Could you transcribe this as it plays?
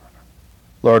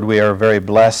Lord, we are very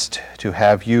blessed to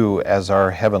have you as our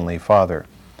Heavenly Father.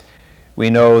 We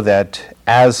know that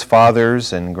as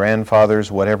fathers and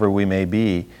grandfathers, whatever we may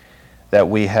be, that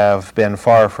we have been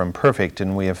far from perfect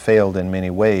and we have failed in many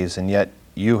ways, and yet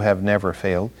you have never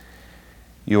failed.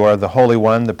 You are the Holy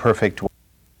One, the perfect one,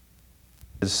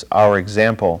 is our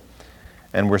example,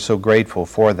 and we're so grateful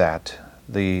for that.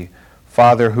 The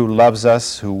Father who loves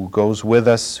us, who goes with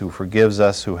us, who forgives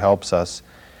us, who helps us.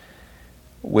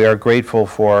 We are grateful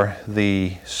for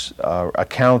the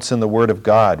accounts in the Word of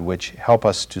God which help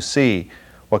us to see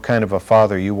what kind of a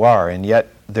Father you are, and yet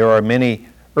there are many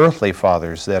earthly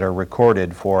fathers that are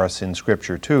recorded for us in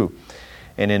Scripture too.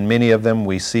 And in many of them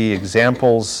we see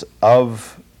examples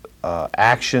of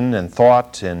action and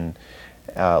thought and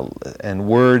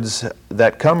words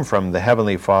that come from the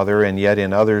Heavenly Father, and yet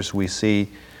in others we see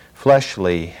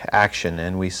fleshly action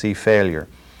and we see failure.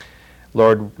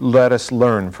 Lord, let us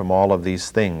learn from all of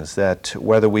these things, that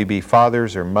whether we be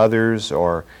fathers or mothers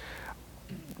or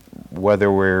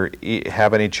whether we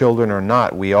have any children or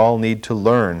not, we all need to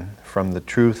learn from the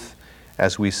truth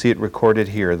as we see it recorded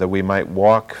here, that we might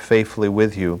walk faithfully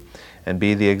with you and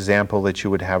be the example that you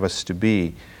would have us to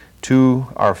be to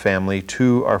our family,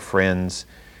 to our friends,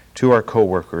 to our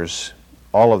co-workers,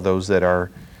 all of those that are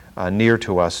near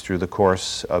to us through the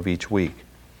course of each week.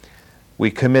 We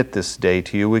commit this day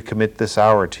to you. We commit this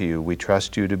hour to you. We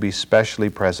trust you to be specially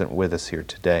present with us here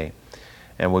today.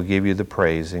 And we'll give you the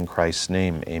praise in Christ's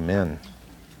name. Amen.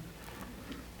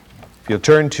 If you'll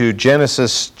turn to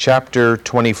Genesis chapter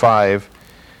 25,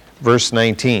 verse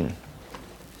 19.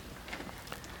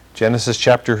 Genesis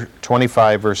chapter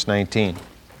 25, verse 19.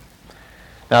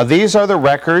 Now these are the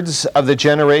records of the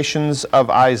generations of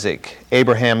Isaac,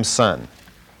 Abraham's son.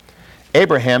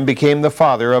 Abraham became the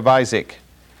father of Isaac.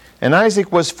 And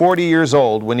Isaac was 40 years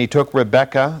old when he took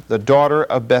Rebekah, the daughter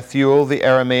of Bethuel the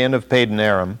Aramean of Padan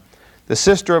Aram, the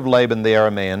sister of Laban the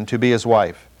Aramean, to be his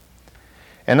wife.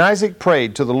 And Isaac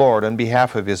prayed to the Lord on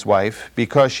behalf of his wife,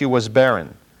 because she was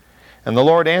barren. And the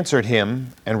Lord answered him,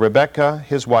 and Rebekah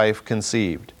his wife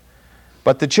conceived.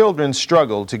 But the children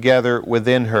struggled together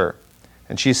within her.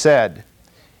 And she said,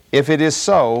 If it is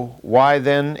so, why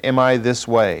then am I this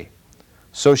way?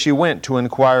 So she went to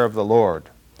inquire of the Lord.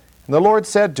 And the Lord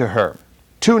said to her,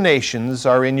 2 nations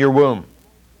are in your womb,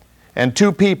 and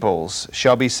 2 peoples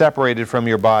shall be separated from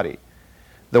your body.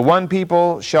 The one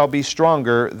people shall be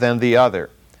stronger than the other,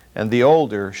 and the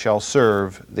older shall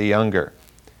serve the younger.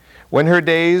 When her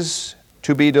days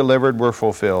to be delivered were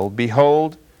fulfilled,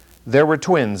 behold, there were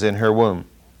twins in her womb.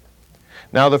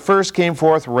 Now the first came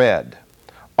forth red,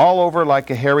 all over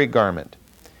like a hairy garment,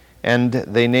 and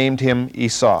they named him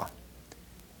Esau.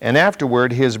 And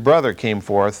afterward his brother came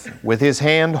forth with his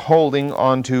hand holding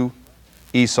onto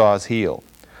Esau's heel.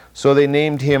 So they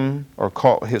named him,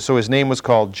 so his name was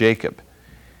called Jacob.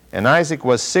 And Isaac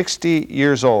was 60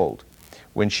 years old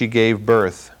when she gave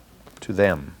birth to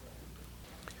them.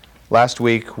 Last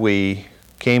week we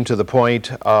came to the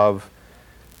point of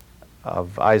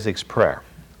Isaac's prayer.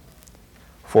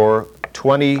 For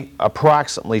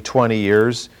approximately 20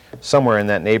 years, somewhere in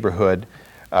that neighborhood,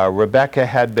 Rebekah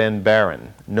had been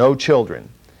barren, no children.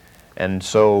 And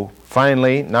so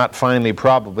finally,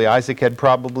 Isaac had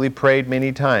probably prayed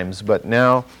many times, but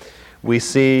now we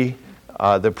see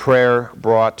the prayer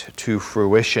brought to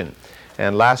fruition.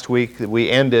 And last week we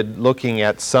ended looking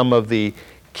at some of the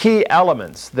key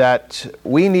elements that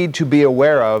we need to be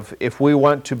aware of if we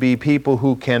want to be people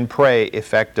who can pray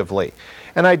effectively.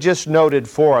 And I just noted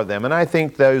 4 of them, and I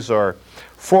think those are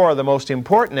 4 of the most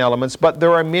important elements, but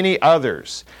there are many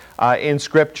others in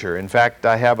Scripture. In fact,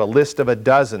 I have a list of a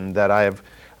dozen that I have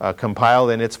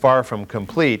compiled, and it's far from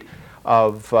complete,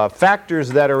 of factors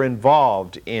that are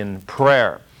involved in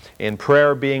prayer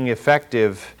being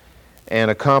effective and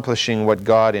accomplishing what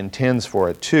God intends for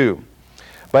it too.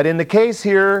 But in the case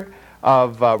here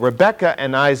of Rebekah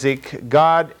and Isaac,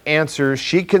 God answers,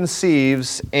 she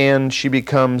conceives, and she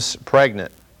becomes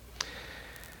pregnant.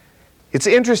 It's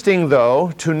interesting,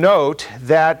 though, to note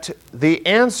that the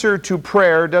answer to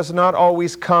prayer does not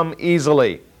always come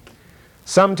easily.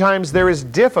 Sometimes there is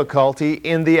difficulty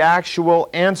in the actual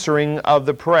answering of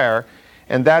the prayer,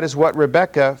 and that is what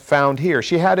Rebekah found here.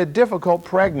 She had a difficult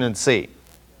pregnancy.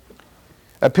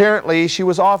 Apparently, she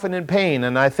was often in pain,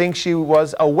 and I think she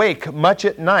was awake much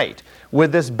at night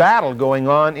with this battle going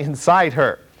on inside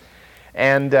her.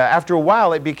 And after a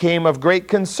while, it became of great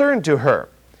concern to her.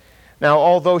 Now,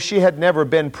 although she had never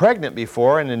been pregnant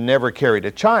before and had never carried a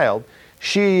child,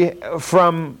 she,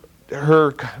 from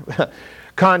her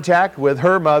contact with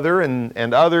her mother and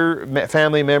other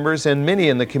family members and many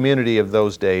in the community of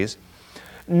those days,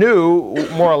 knew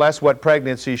more or less what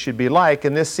pregnancy should be like,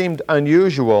 and this seemed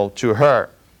unusual to her.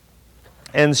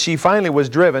 And she finally was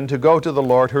driven to go to the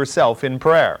Lord herself in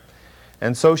prayer.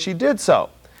 And so she did so.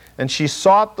 And she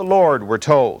sought the Lord, we're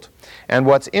told. And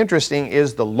what's interesting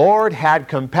is the Lord had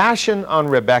compassion on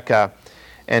Rebekah,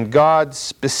 and God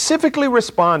specifically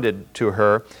responded to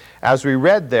her, as we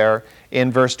read there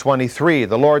in verse 23.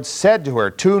 The Lord said to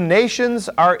her, 2 nations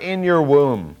are in your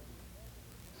womb.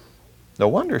 No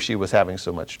wonder she was having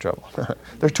so much trouble. There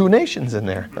are 2 nations in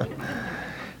there.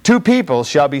 2 people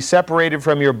shall be separated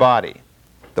from your body.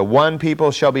 The one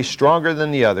people shall be stronger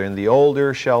than the other, and the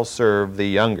older shall serve the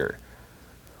younger.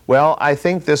 Well, I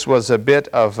think this was a bit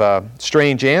of a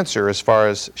strange answer as far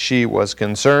as she was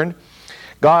concerned.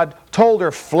 God told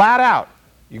her flat out,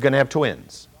 you're going to have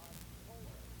twins.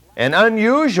 And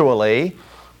unusually,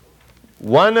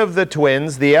 one of the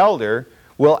twins, the elder,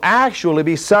 will actually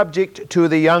be subject to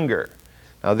the younger.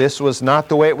 Now, this was not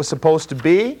the way it was supposed to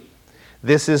be.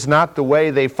 This is not the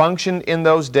way they functioned in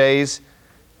those days.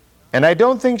 And I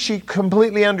don't think she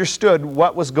completely understood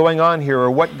what was going on here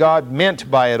or what God meant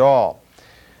by it all.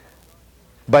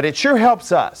 But it sure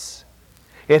helps us.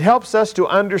 It helps us to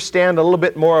understand a little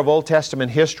bit more of Old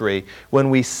Testament history when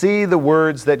we see the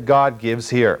words that God gives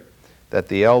here, that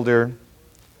the elder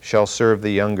shall serve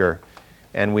the younger.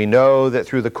 And we know that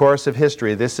through the course of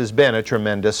history, this has been a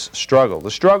tremendous struggle.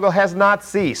 The struggle has not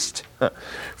ceased.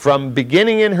 From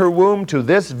beginning in her womb to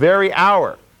this very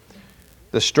hour,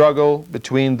 the struggle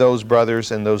between those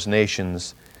brothers and those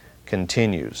nations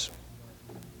continues.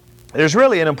 There's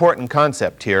really an important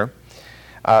concept here.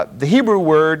 The Hebrew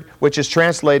word, which is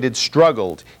translated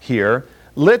struggled here,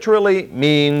 literally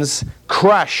means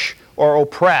crush or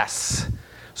oppress.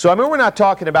 So, I mean, we're not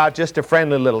talking about just a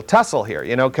friendly little tussle here,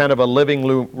 you know, kind of a living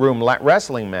room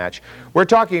wrestling match. We're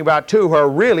talking about 2 who are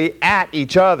really at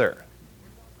each other.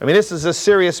 I mean, this is a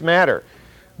serious matter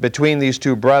between these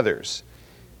 2 brothers.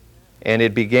 And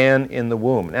it began in the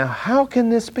womb. Now, how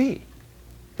can this be?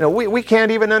 You know, we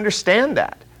can't even understand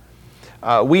that.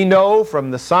 We know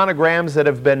from the sonograms that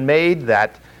have been made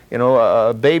that, you know,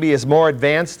 a baby is more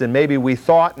advanced than maybe we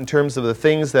thought in terms of the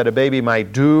things that a baby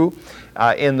might do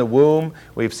in the womb.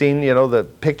 We've seen, you know, the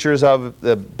pictures of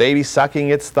the baby sucking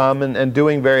its thumb and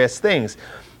doing various things.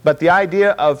 But the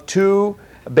idea of 2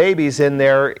 babies in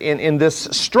there in this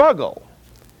struggle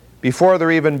before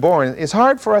they're even born is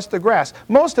hard for us to grasp.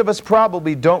 Most of us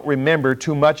probably don't remember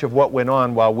too much of what went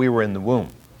on while we were in the womb.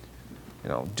 You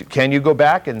know, can you go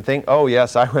back and think, oh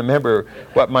yes, I remember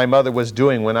what my mother was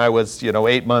doing when I was, you know,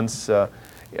 8 months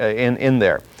in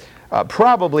there?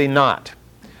 Probably not.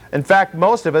 In fact,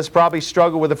 most of us probably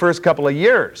struggle with the first couple of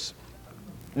years.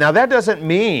 Now, that doesn't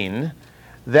mean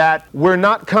that we're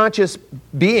not conscious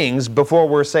beings before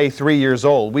we're, say, 3 years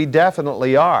old. We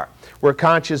definitely are. We're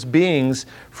conscious beings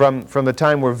from the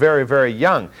time we're very, very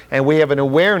young. And we have an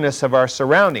awareness of our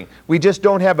surrounding. We just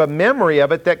don't have a memory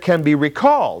of it that can be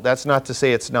recalled. That's not to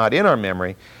say it's not in our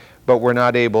memory, but we're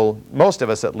not able, most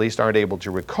of us at least, aren't able to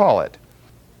recall it.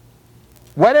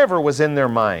 Whatever was in their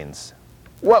minds,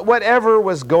 whatever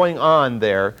was going on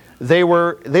there, they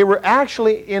were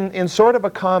actually in sort of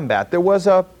a combat. There was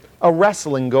a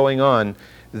wrestling going on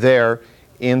there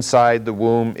inside the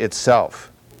womb itself.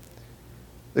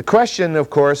 The question, of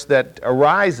course, that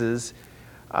arises,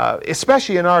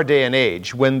 especially in our day and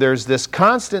age, when there's this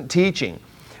constant teaching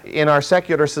in our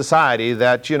secular society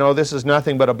that, you know, this is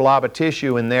nothing but a blob of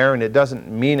tissue in there and it doesn't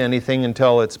mean anything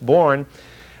until it's born.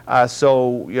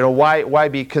 So, you know, why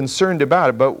be concerned about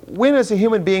it? But when is a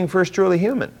human being first truly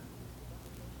human?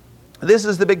 This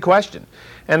is the big question.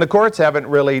 And the courts haven't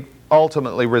really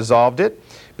ultimately resolved it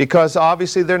because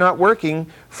obviously they're not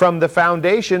working from the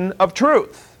foundation of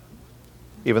truth,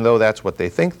 even though that's what they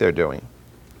think they're doing.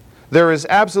 There's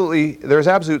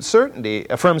absolute certainty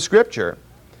from Scripture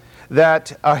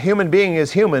that a human being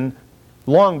is human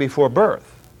long before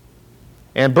birth.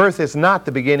 And birth is not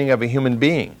the beginning of a human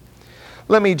being.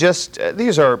 Let me just,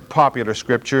 these are popular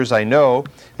scriptures, I know,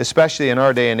 especially in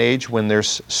our day and age when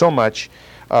there's so much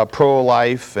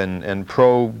pro-life and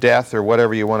pro-death, or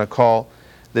whatever you want to call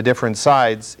the different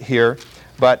sides here.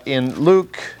 But in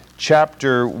Luke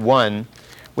chapter 1,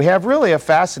 we have really a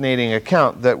fascinating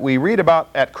account that we read about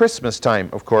at Christmas time,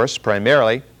 of course,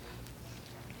 primarily.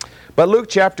 But Luke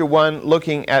chapter 1,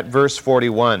 looking at verse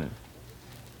 41.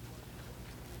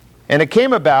 And it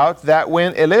came about that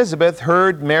when Elizabeth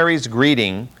heard Mary's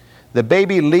greeting, the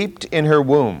baby leaped in her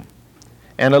womb.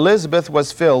 And Elizabeth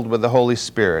was filled with the Holy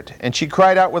Spirit. And she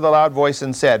cried out with a loud voice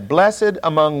and said, Blessed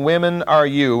among women are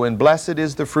you, and blessed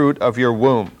is the fruit of your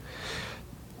womb.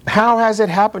 How has it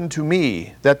happened to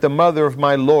me that the mother of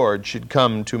my Lord should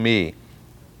come to me?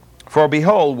 For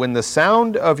behold, when the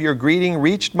sound of your greeting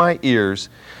reached my ears,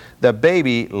 the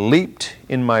baby leaped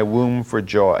in my womb for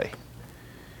joy.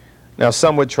 Now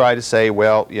some would try to say,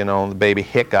 well, the baby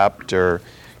hiccuped, or,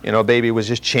 baby was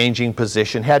just changing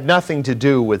position. Had nothing to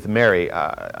do with Mary.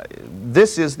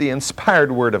 This is the inspired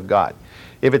Word of God.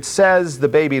 If it says the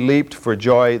baby leaped for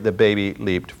joy, the baby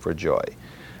leaped for joy.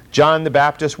 John the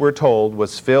Baptist, we're told,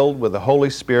 was filled with the Holy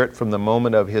Spirit from the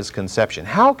moment of his conception.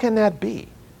 How can that be?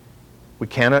 We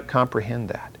cannot comprehend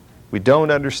that. We don't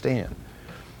understand.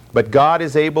 But God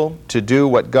is able to do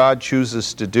what God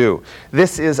chooses to do.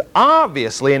 This is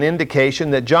obviously an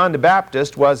indication that John the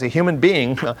Baptist was a human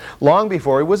being long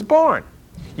before he was born.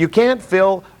 You can't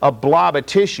fill a blob of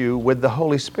tissue with the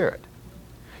Holy Spirit.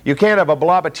 You can't have a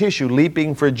blob of tissue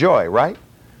leaping for joy, right?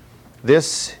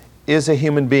 This is a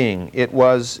human being. It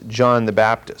was John the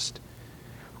Baptist.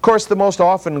 Of course, the most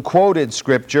often quoted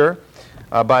scripture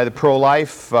by the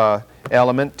pro-life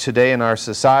element today in our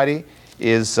society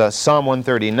is Psalm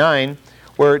 139,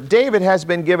 where David has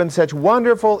been given such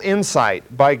wonderful insight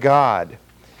by God.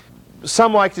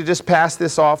 Some like to just pass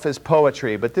this off as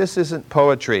poetry, but this isn't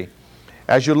poetry.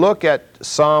 As you look at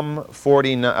Psalm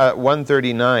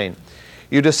 139,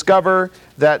 you discover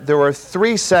that there are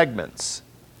three segments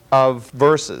of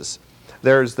verses.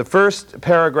 There's the first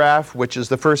paragraph, which is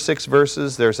the first 6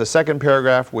 verses. There's a second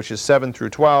paragraph, which is 7 through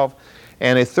 12.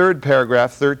 And a third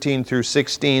paragraph, 13 through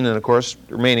 16, and of course,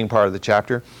 the remaining part of the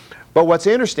chapter. But what's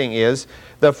interesting is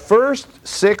the first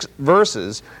 6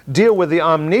 verses deal with the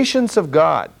omniscience of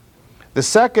God. The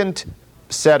second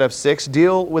set of 6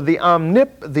 deal with the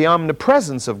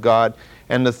omnipresence of God.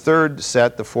 And the third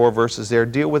set, the 4 verses there,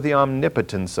 deal with the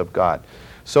omnipotence of God.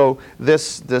 So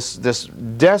this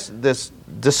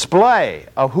display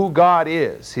of who God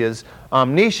is, His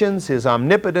omniscience, His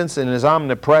omnipotence, and His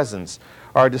omnipresence,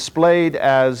 are displayed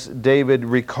as David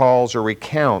recalls or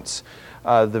recounts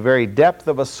the very depth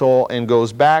of a soul and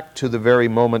goes back to the very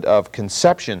moment of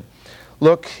conception.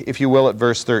 Look, if you will, at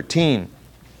verse 13.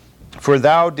 For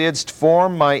thou didst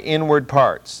form my inward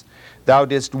parts. Thou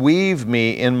didst weave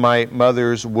me in my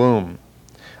mother's womb.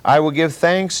 I will give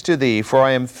thanks to thee, for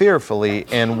I am fearfully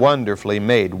and wonderfully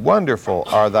made. Wonderful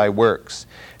are thy works,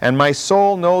 and my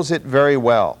soul knows it very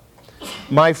well.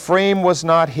 My frame was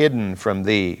not hidden from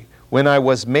thee, when I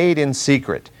was made in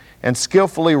secret, and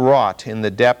skillfully wrought in the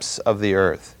depths of the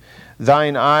earth.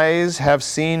 Thine eyes have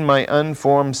seen my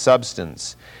unformed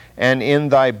substance, and in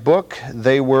thy book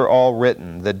they were all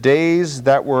written, the days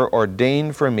that were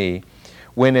ordained for me,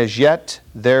 when as yet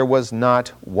there was not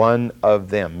one of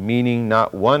them, meaning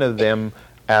not one of them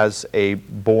as a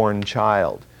born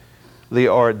child.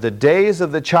 The days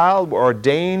of the child were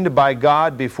ordained by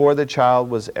God before the child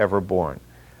was ever born.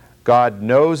 God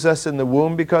knows us in the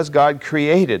womb because God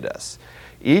created us.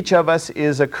 Each of us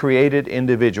is a created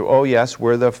individual. Oh yes,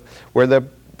 we're the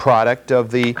product of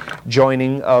the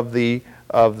joining of the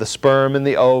sperm and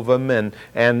the ovum and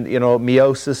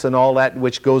meiosis and all that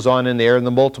which goes on in there, and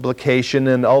the multiplication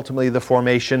and ultimately the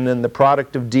formation and the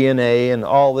product of DNA and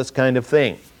all this kind of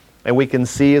thing. And we can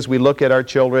see as we look at our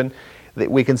children that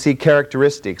we can see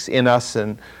characteristics in us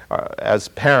and as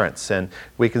parents, and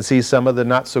we can see some of the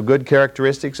not so good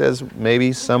characteristics as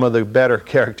maybe some of the better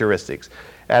characteristics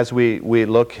as we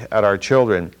look at our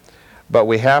children. But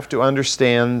we have to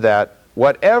understand that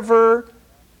whatever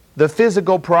the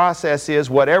physical process is,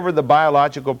 whatever the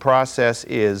biological process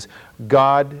is,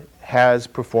 God has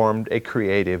performed a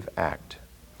creative act.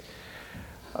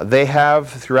 They have,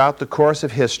 throughout the course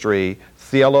of history,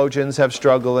 theologians have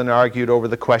struggled and argued over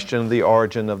the question of the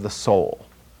origin of the soul.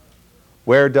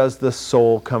 Where does the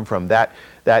soul come from? That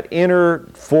inner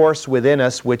force within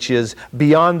us which is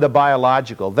beyond the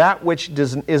biological, that which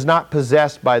is not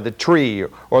possessed by the tree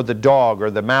or the dog or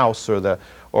the mouse or the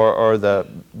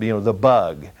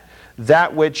bug,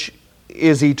 that which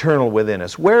is eternal within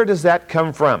us. Where does that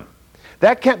come from?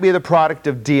 That can't be the product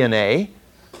of DNA.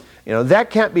 That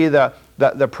can't be the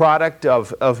product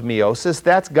of meiosis.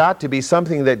 That's got to be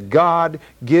something that God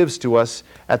gives to us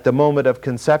at the moment of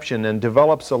conception and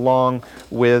develops along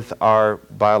with our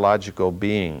biological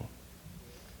being.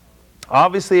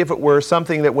 Obviously, if it were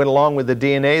something that went along with the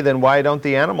DNA, then why don't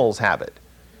the animals have it?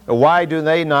 Why do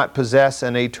they not possess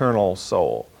an eternal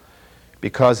soul?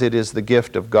 Because it is the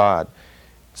gift of God,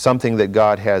 something that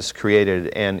God has created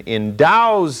and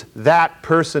endows that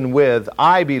person with,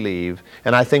 I believe,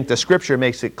 and I think the Scripture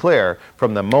makes it clear,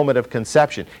 from the moment of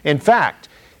conception. In fact,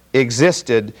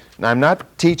 existed, and I'm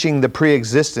not teaching the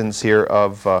pre-existence here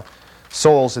of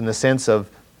souls in the sense of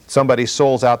somebody's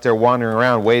soul's out there wandering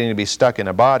around waiting to be stuck in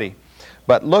a body.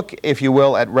 But look, if you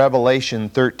will, at Revelation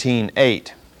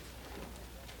 13:8.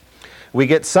 we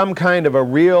get some kind of a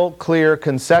real clear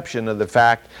conception of the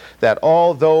fact that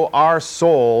although our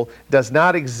soul does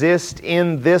not exist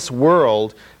in this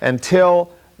world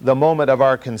until the moment of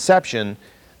our conception,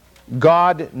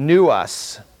 God knew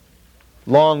us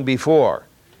long before.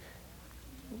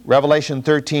 Revelation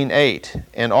 13:8,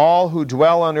 and all who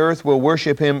dwell on earth will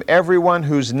worship him, everyone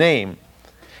whose name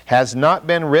has not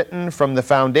been written from the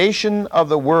foundation of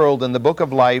the world in the book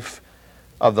of life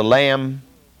of the Lamb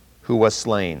who was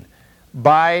slain.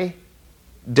 By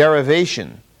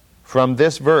derivation from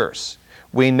this verse,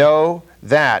 we know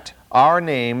that our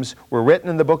names were written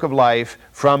in the book of life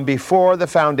from before the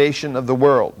foundation of the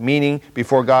world, meaning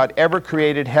before God ever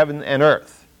created heaven and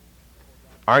earth.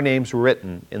 Our names were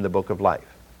written in the book of life.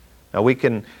 Now we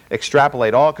can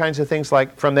extrapolate all kinds of things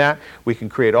like from that. We can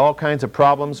create all kinds of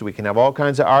problems. We can have all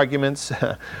kinds of arguments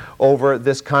over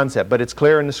this concept. But it's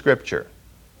clear in the Scripture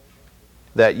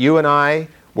that you and I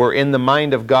were in the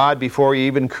mind of God before He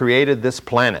even created this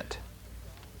planet.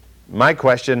 My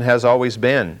question has always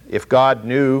been, if God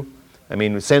knew,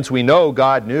 since we know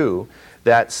God knew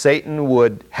that Satan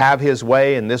would have his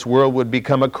way and this world would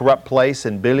become a corrupt place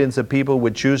and billions of people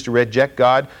would choose to reject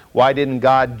God, why didn't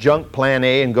God junk plan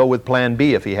A and go with plan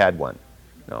B if He had one?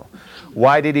 No.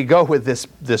 Why did He go with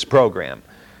this program?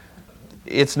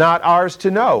 It's not ours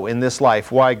to know in this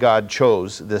life why God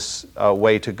chose this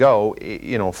way to go,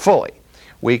 fully.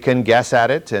 We can guess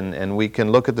at it and we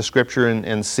can look at the Scripture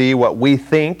and see what we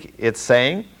think it's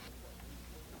saying.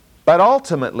 But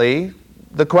ultimately,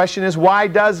 the question is, why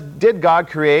did God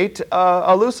create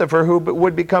a Lucifer who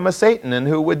would become a Satan and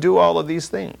who would do all of these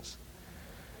things?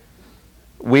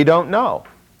 We don't know.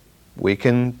 We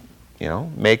can,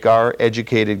 make our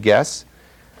educated guess.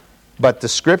 But the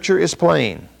Scripture is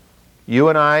plain. You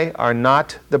and I are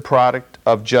not the product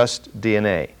of just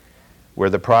DNA. We're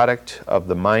the product of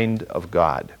the mind of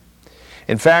God.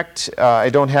 In fact, I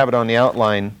don't have it on the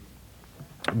outline,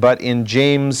 but in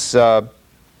James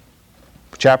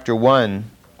chapter 1,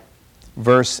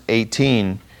 verse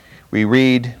 18, we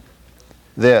read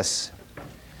this: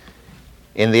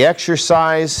 in the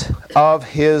exercise of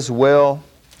His will,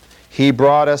 He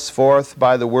brought us forth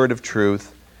by the word of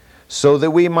truth, so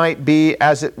that we might be,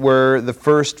 as it were, the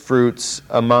first fruits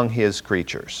among His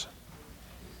creatures.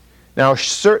 Now,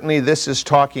 certainly this is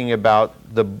talking about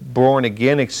the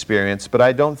born-again experience, but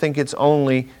I don't think it's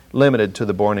only limited to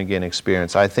the born-again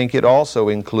experience. I think it also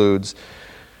includes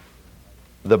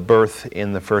the birth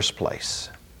in the first place,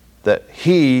 that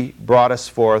He brought us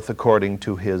forth according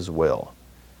to His will.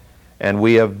 And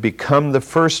we have become the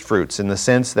first fruits in the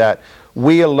sense that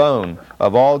we alone,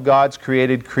 of all God's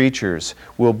created creatures,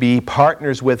 will be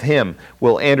partners with Him,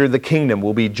 will enter the kingdom,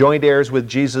 will be joint heirs with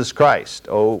Jesus Christ.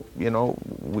 Oh,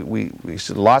 we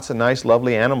see lots of nice,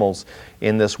 lovely animals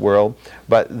in this world,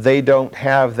 but they don't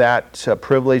have that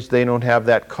privilege, they don't have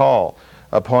that call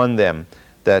upon them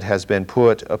that has been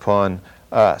put upon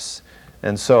us.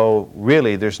 And so,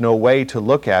 really, there's no way to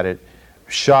look at it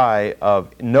shy of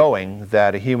knowing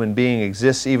that a human being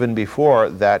exists even before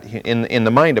that, in the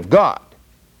mind of God,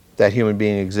 that human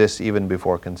being exists even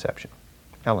before conception.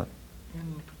 Ellen?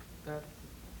 In that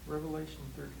Revelation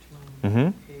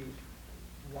 13 page,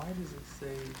 why does it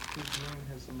say His name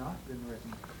has not been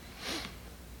written?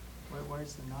 Why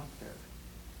is the not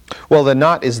there? Well, the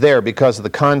not is there because of the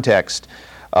context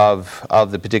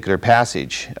of the particular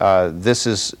passage. This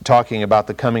is talking about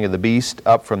the coming of the beast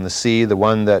up from the sea, the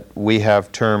one that we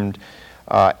have termed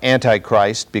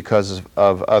Antichrist because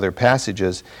of other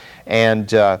passages.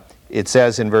 And it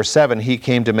says in verse 7, He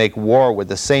came to make war with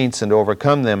the saints and to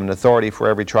overcome them, and authority for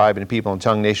every tribe and people and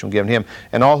tongue, nation given Him.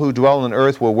 And all who dwell on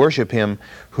earth will worship Him,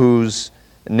 whose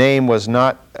name was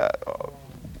not,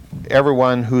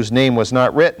 everyone whose name was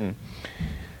not written.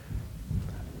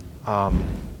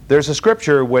 There's a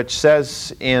scripture which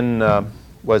says in,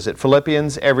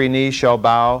 Philippians, every knee shall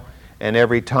bow and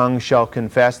every tongue shall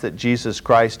confess that Jesus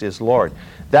Christ is Lord.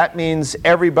 That means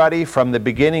everybody from the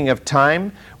beginning of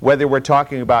time, whether we're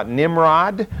talking about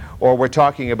Nimrod, or we're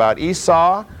talking about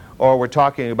Esau, or we're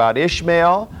talking about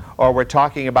Ishmael, or we're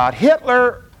talking about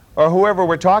Hitler, or whoever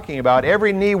we're talking about,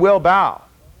 every knee will bow.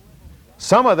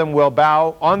 Some of them will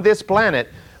bow on this planet,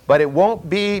 but it won't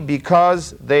be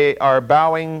because they are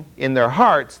bowing in their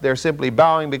hearts. They're simply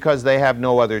bowing because they have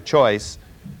no other choice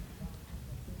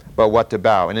but what to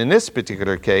bow. And in this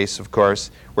particular case, of course,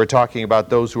 we're talking about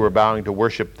those who are bowing to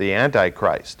worship the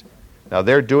Antichrist. Now,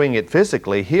 they're doing it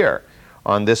physically here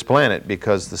on this planet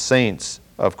because the saints,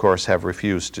 of course, have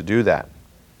refused to do that.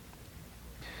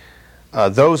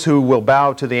 Those who will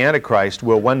bow to the Antichrist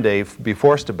will one day be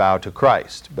forced to bow to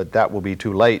Christ, but that will be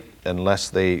too late unless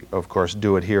they, of course,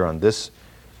 do it here on this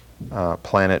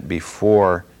planet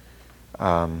before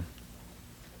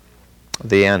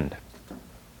the end.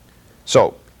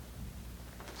 So,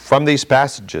 from these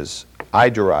passages, I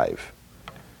derive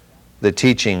the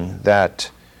teaching that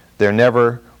there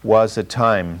never was a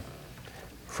time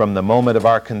from the moment of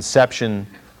our conception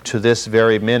to this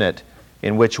very minute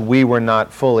in which we were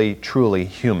not fully, truly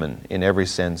human in every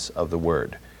sense of the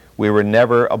word. We were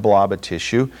never a blob of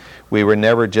tissue. We were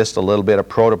never just a little bit of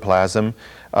protoplasm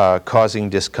causing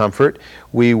discomfort.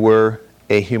 We were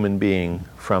a human being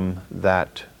from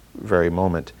that very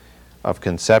moment of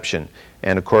conception.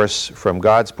 And of course, from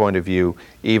God's point of view,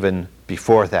 even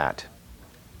before that.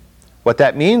 What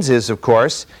that means is, of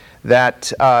course,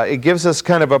 that it gives us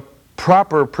kind of a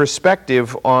proper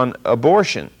perspective on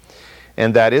abortion.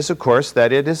 And that is, of course,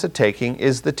 that it is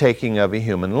the taking of a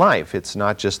human life. It's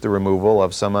not just the removal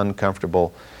of some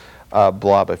uncomfortable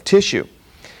blob of tissue.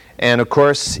 And of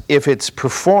course, if it's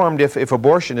performed, if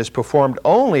abortion is performed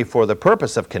only for the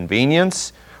purpose of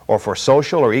convenience or for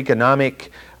social or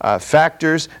economic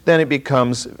factors, then it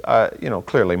becomes,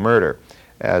 clearly murder,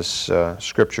 as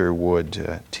Scripture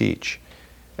would teach.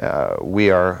 We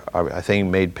are, I think,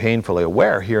 made painfully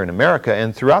aware here in America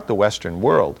and throughout the Western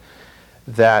world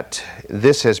that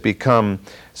this has become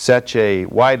such a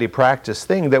widely practiced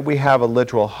thing that we have a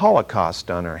literal Holocaust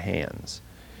on our hands.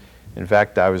 In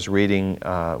fact, I was reading,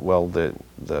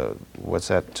 what's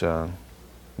that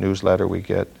newsletter we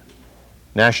get?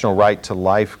 National Right to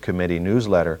Life Committee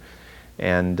newsletter.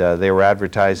 And they were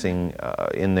advertising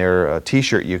in their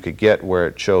T-shirt you could get where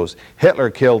it shows Hitler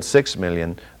killed 6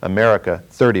 million, America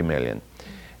 30 million.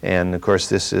 And of course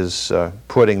this is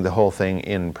putting the whole thing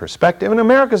in perspective. And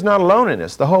America's not alone in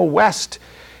this. The whole West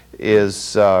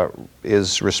is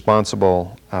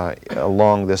responsible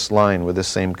along this line with the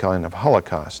same kind of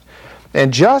Holocaust.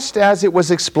 And just as it was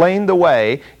explained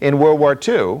away in World War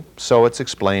II, so it's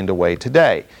explained away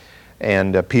today.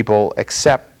 And people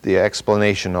accept the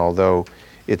explanation, although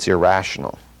it's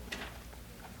irrational.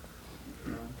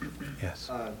 Yes.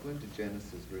 Going to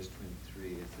Genesis, verse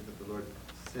 23, it said that the Lord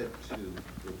said to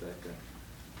Rebekah,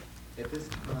 at this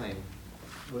time,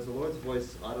 was the Lord's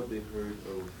voice audibly heard,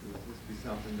 or was this be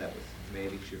something that was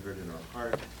maybe she heard in her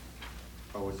heart,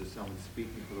 or was there someone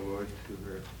speaking for the Lord to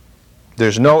her?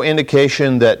 There's no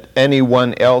indication that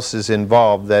anyone else is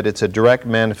involved, that it's a direct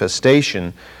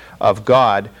manifestation of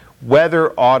God,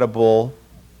 whether audible.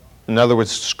 In other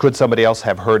words, could somebody else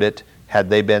have heard it had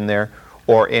they been there?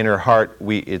 Or in her heart,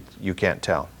 you can't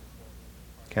tell.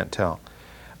 Can't tell.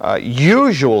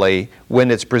 Usually,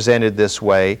 when it's presented this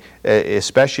way,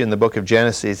 especially in the book of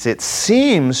Genesis, it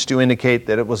seems to indicate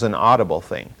that it was an audible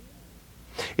thing.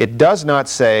 It does not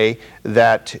say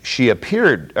that she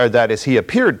appeared, or that is, he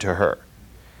appeared to her.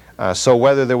 So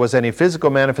whether there was any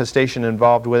physical manifestation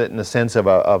involved with it in the sense of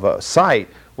a sight,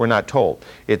 we're not told.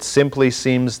 It simply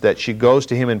seems that she goes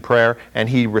to him in prayer and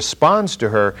he responds to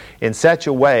her in such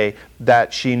a way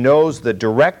that she knows the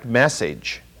direct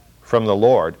message from the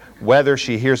Lord. Whether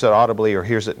she hears it audibly or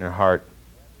hears it in her heart,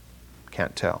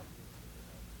 can't tell.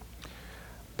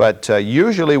 But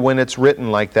usually when it's written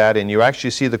like that and you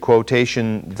actually see the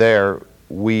quotation there,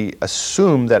 we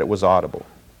assume that it was audible.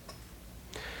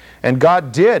 And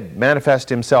God did manifest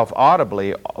himself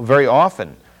audibly very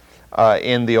often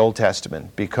in the Old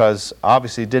Testament, because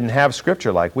obviously it didn't have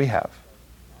Scripture like we have.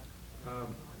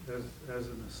 As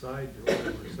an aside to what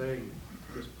we were saying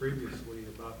just previously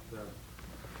about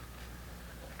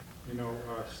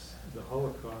the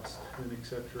Holocaust and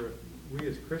etc., we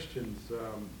as Christians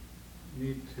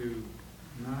need to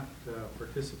not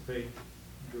participate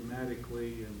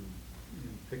dramatically in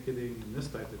picketing and this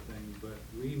type of thing, but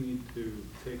we need to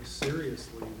take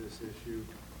seriously this issue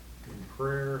in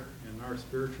prayer and our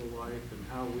spiritual life and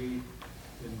how we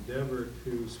endeavor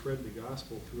to spread the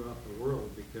gospel throughout the world,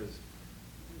 because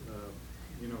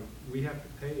we have to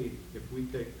pay if we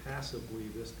take passively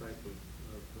this type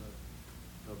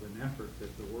of an effort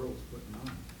that the world's putting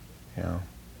on. Yeah.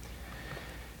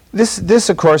 This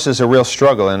of course is a real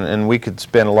struggle, and we could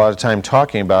spend a lot of time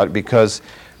talking about it, because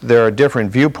there are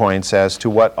different viewpoints as to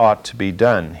what ought to be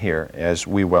done here, as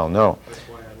we well know. That's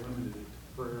why I limited it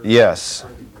to prayer. Yes,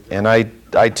 and I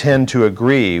tend to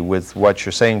agree with what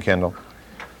you're saying, Kendall,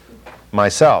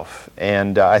 myself.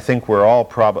 And I think we're all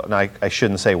probably, I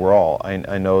shouldn't say we're all,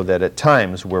 I know that at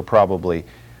times we're probably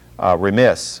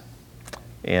remiss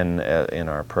in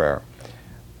our prayer.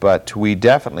 But we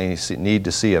definitely need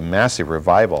to see a massive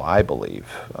revival, I believe.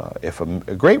 If a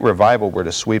great revival were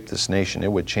to sweep this nation,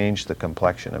 it would change the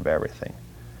complexion of everything.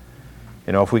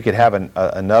 You know, if we could have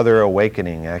another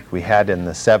awakening like we had in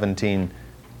the 1720s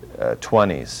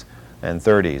and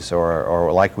 30s,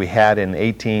 or like we had in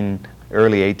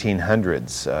early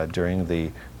 1800s during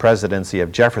the presidency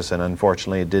of Jefferson.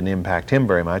 Unfortunately, it didn't impact him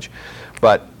very much.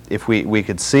 But if we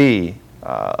could see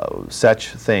such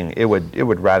thing, it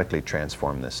would radically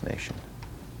transform this nation.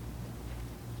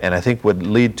 And I think would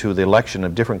lead to the election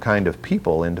of different kind of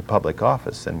people into public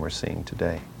office than we're seeing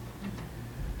today.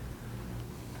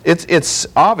 It's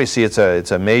obviously it's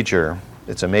a major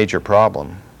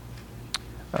problem,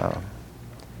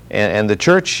 and the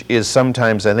church is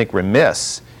sometimes, I think,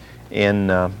 remiss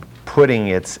in putting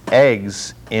its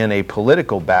eggs in a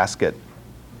political basket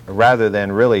rather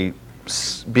than really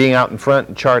being out in front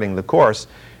and charting the course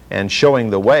and showing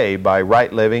the way by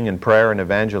right living and prayer and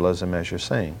evangelism, as you're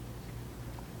saying.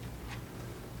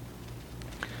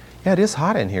 Yeah, it is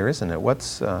hot in here, isn't it?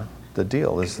 What's the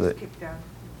deal? Is the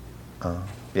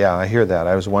yeah, I hear that.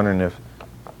 I was wondering if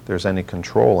there's any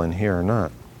control in here or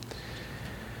not.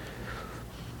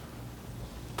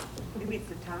 Maybe it's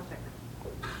the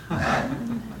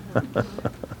topic.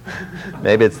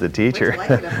 Maybe it's the teacher. Would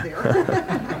you like it up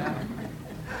there?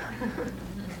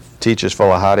 Teacher's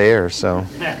full of hot air, so.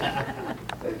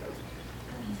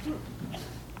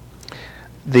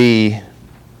 The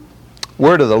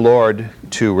word of the Lord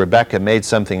to Rebekah made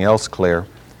something else clear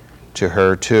to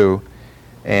her too,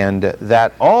 and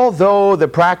that although the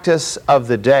practice of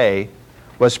the day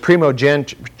was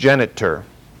primogeniture,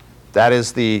 that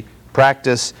is the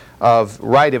practice of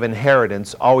right of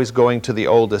inheritance always going to the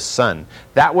oldest son.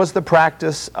 That was the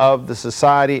practice of the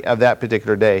society of that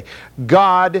particular day.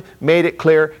 God made it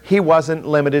clear He wasn't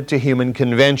limited to human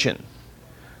convention.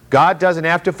 God doesn't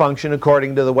have to function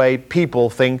according to the way people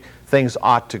think things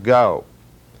ought to go.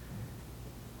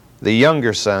 The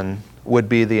younger son would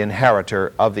be the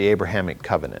inheritor of the Abrahamic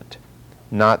covenant,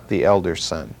 not the elder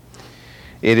son.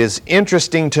 It is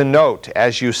interesting to note,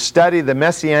 as you study the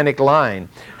Messianic line,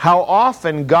 how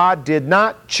often God did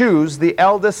not choose the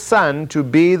eldest son to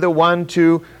be the one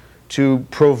to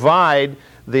provide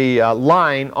the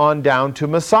line on down to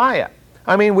Messiah.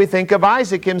 I mean, we think of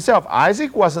Isaac himself.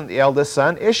 Isaac wasn't the eldest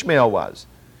son, Ishmael was.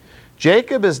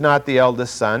 Jacob is not the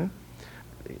eldest son.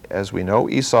 As we know,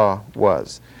 Esau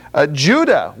was.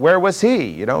 Judah, where was he?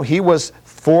 You know, he was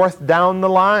fourth down the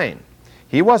line.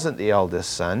 He wasn't the eldest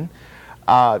son.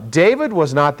 David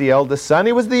was not the eldest son,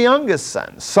 he was the youngest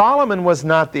son. Solomon was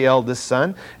not the eldest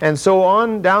son, and so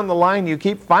on down the line you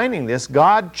keep finding this.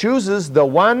 God chooses the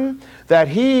one that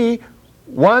He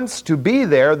wants to be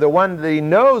there, the one that He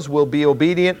knows will be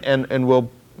obedient and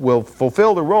will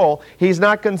fulfill the role. He's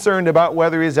not concerned about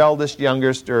whether he's eldest,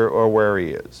 youngest, or where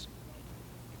he is.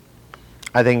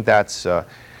 I think that's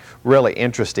really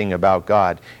interesting about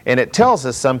God. And it tells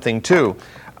us something too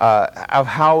of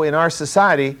how in our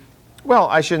society, well,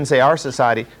 I shouldn't say our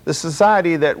society, the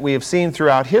society that we have seen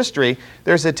throughout history,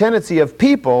 there's a tendency of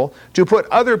people to put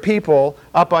other people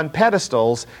up on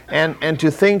pedestals and to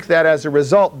think that as a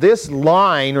result this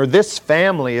line or this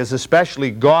family is especially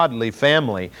godly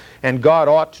family and God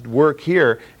ought to work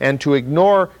here, and to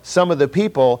ignore some of the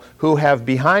people who have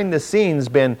behind the scenes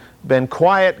been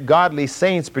quiet, godly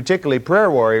saints, particularly prayer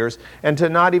warriors, and to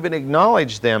not even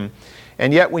acknowledge them.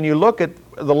 And yet when you look at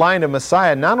the line of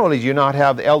Messiah, not only do you not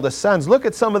have the eldest sons, look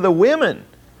at some of the women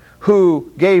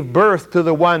who gave birth to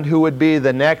the one who would be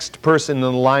the next person in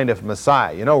the line of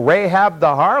Messiah. You know, Rahab the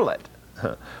harlot.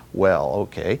 Well,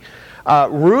 okay.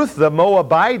 Ruth the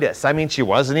Moabitess. I mean, she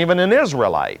wasn't even an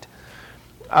Israelite.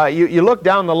 You look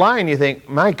down the line, you think,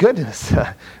 my goodness,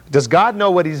 does God know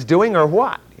what He's doing or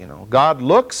what? You know, God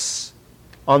looks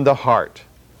on the heart,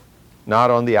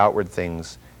 not on the outward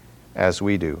things as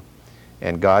we do.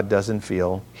 And God doesn't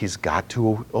feel He's got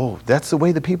to, oh, that's the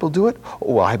way the people do it?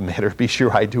 Oh, I better be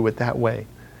sure I do it that way.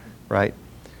 Right?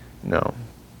 No.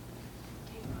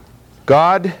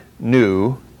 God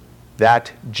knew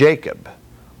that Jacob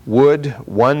would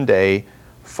one day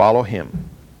follow Him.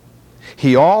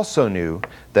 He also knew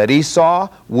that Esau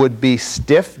would be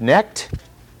stiff-necked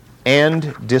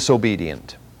and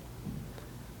disobedient.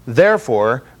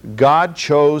 Therefore, God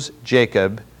chose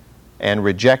Jacob and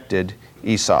rejected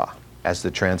Esau as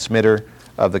the transmitter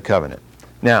of the covenant.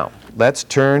 Now, let's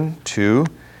turn to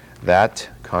that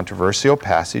controversial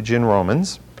passage in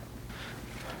Romans.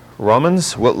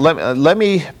 Romans, well, let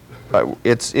me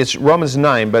it's Romans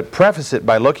 9, but preface it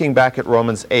by looking back at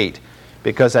Romans 8,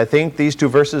 because I think these two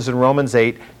verses in Romans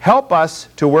 8 help us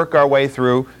to work our way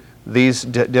through these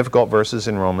difficult verses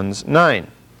in Romans 9.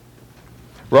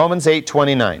 Romans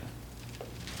 8:29.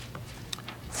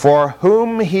 For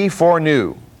whom He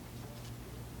foreknew,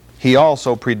 He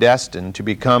also predestined to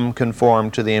become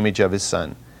conformed to the image of His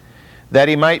Son, that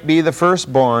He might be the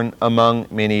firstborn among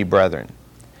many brethren.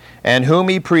 And whom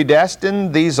he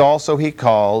predestined, these also he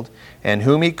called. And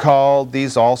whom he called,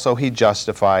 these also he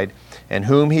justified. And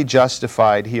whom he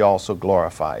justified, he also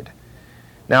glorified.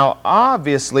 Now,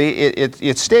 obviously,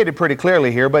 it's stated pretty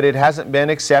clearly here, but it hasn't been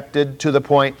accepted to the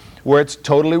point where it's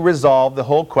totally resolved, the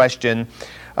whole question.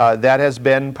 That has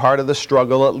been part of the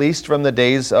struggle, at least from the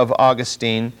days of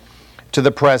Augustine to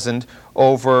the present,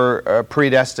 over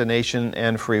predestination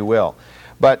and free will.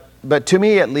 But to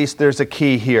me, at least, there's a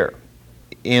key here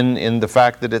in the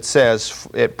fact that it says,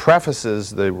 it prefaces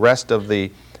the rest of the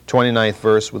 29th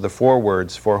verse with the 4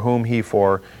 words, for whom he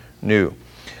foreknew.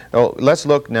 Now, let's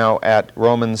look now at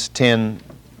Romans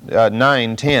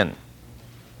 9:10.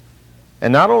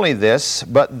 And not only this,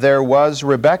 but there was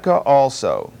Rebekah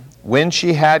also, when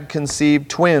she had conceived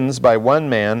twins by one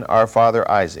man, our father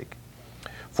Isaac.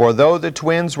 For though the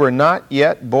twins were not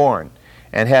yet born,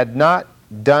 and had not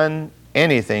done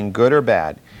anything good or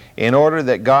bad, in order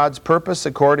that God's purpose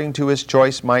according to his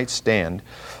choice might stand,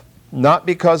 not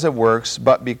because of works,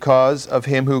 but because of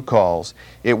him who calls,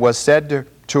 it was said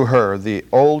to her, the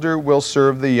older will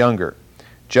serve the younger,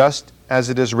 just as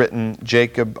it is written,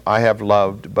 Jacob I have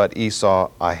loved, but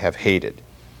Esau I have hated.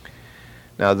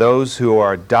 Now those who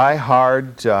are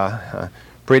die-hard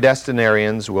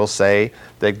predestinarians will say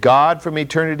that God from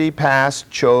eternity past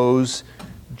chose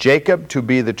Jacob to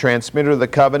be the transmitter of the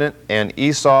covenant and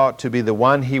Esau to be the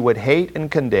one he would hate and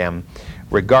condemn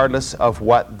regardless of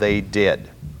what they did.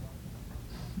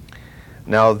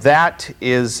 Now that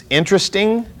is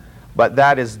interesting, but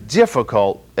that is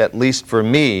difficult, at least for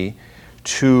me,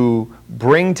 to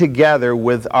bring together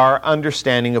with our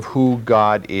understanding of who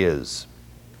God is.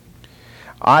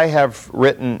 I have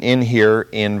written in here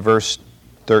in verse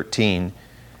 13,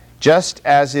 just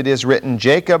as it is written,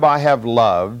 Jacob I have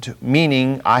loved,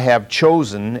 meaning I have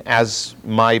chosen as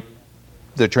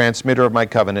the transmitter of my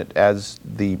covenant, as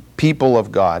the people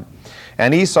of God.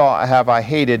 And Esau have I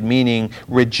hated, meaning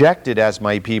rejected as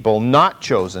my people, not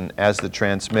chosen as the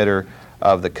transmitter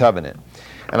of the covenant.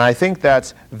 And I think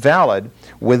that's valid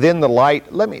within the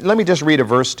light. Let me just read a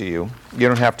verse to you. You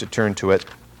don't have to turn to it.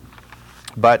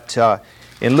 But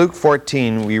in Luke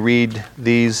 14, we read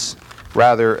these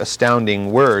rather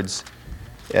astounding words.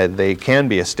 They can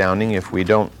be astounding if we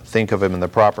don't think of them in the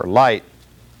proper light.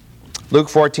 Luke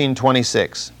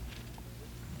 14:26.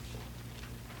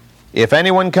 If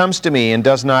anyone comes to me and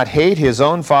does not hate his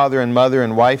own father and mother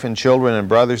and wife and children and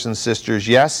brothers and sisters,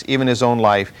 yes, even his own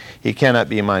life, he cannot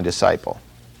be my disciple.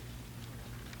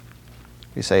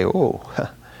 You say, oh,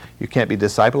 you can't be a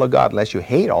disciple of God unless you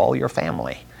hate all your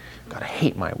family. I've got to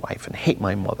hate my wife and hate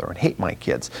my mother and hate my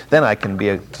kids. Then I can be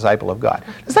a disciple of God.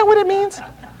 Is that what it means?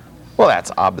 Well,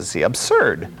 that's obviously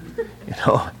absurd.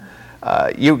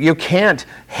 You can't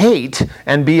hate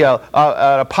and be an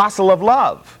apostle of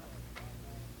love.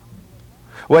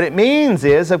 What it means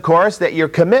is, of course, that your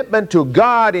commitment to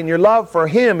God and your love for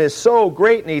Him is so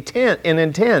great and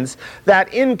intense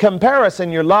that in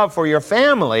comparison your love for your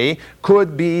family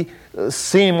could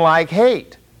seem like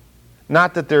hate.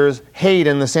 Not that there's hate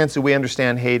in the sense that we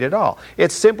understand hate at all.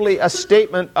 It's simply a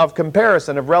statement of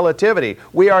comparison, of relativity.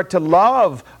 We are to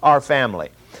love our family.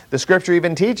 The Scripture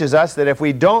even teaches us that if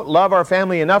we don't love our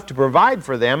family enough to provide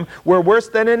for them, we're worse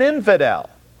than an infidel.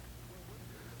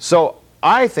 So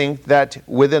I think that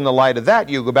within the light of that,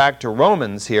 you go back to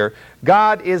Romans here,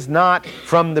 God is not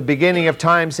from the beginning of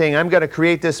time saying, I'm going to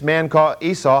create this man called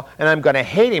Esau and I'm going to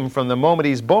hate him from the moment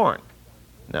he's born.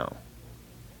 No.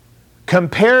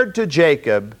 Compared to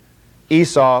Jacob,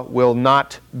 Esau will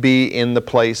not be in the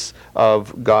place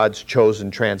of God's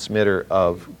chosen transmitter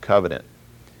of covenant.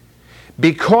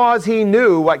 Because he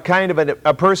knew what kind of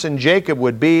a person Jacob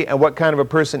would be and what kind of a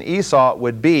person Esau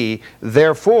would be,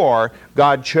 therefore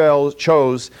God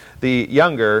chose the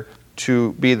younger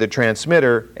to be the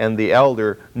transmitter and the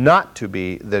elder not to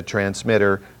be the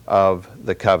transmitter of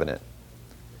the covenant.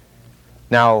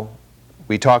 Now,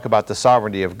 we talk about the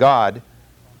sovereignty of God.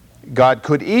 God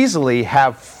could easily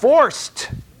have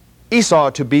forced Esau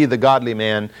to be the godly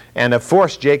man and have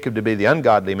forced Jacob to be the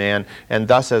ungodly man, and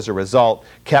thus as a result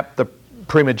kept the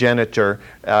primogeniture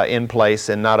in place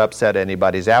and not upset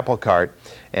anybody's apple cart,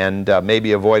 and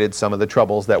maybe avoided some of the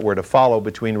troubles that were to follow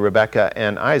between Rebekah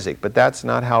and Isaac. But that's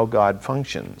not how God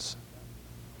functions.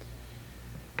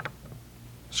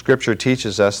 Scripture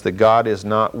teaches us that God is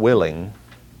not willing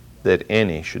that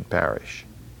any should perish.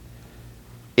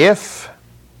 If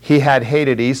He had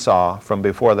hated Esau from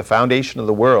before the foundation of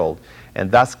the world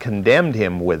and thus condemned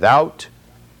him without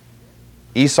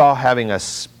Esau having a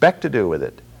speck to do with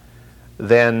it,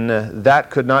 then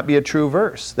that could not be a true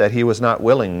verse, that He was not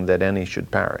willing that any should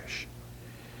perish.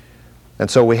 And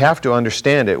so we have to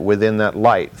understand it within that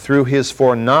light. Through his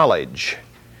foreknowledge,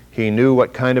 he knew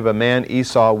what kind of a man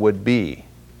Esau would be.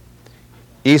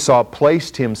 Esau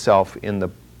placed himself in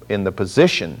the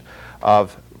position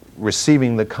of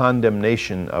receiving the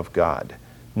condemnation of God,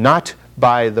 not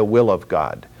by the will of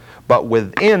God, but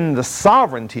within the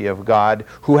sovereignty of God,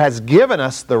 who has given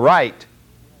us the right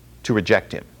to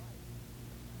reject him.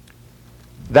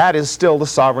 That is still the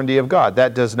sovereignty of God.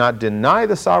 That does not deny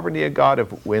the sovereignty of God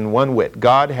in one whit.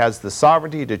 God has the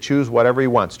sovereignty to choose whatever he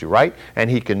wants to, right? And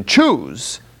he can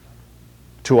choose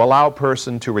to allow a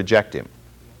person to reject him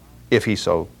if he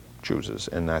so chooses.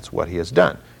 And that's what he has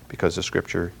done, because the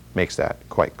Scripture makes that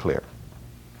quite clear.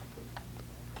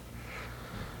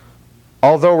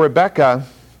 Although Rebekah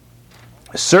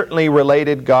certainly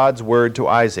related God's word to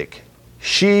Isaac,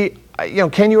 she,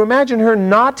 can you imagine her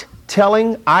not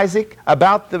telling Isaac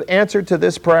about the answer to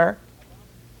this prayer?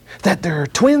 That there are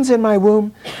twins in my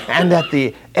womb, and that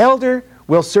the elder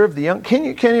will serve the young. Can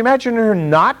you imagine her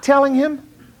not telling him?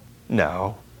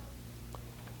 No,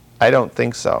 I don't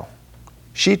think so.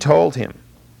 She told him.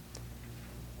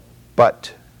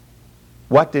 But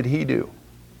what did he do?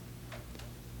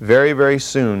 Very, very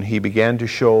soon he began to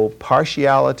show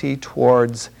partiality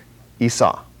towards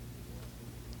Esau,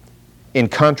 in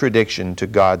contradiction to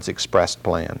God's expressed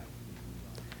plan.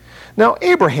 Now,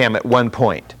 Abraham at one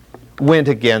point went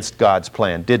against God's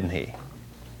plan, didn't he?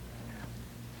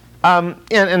 And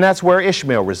that's where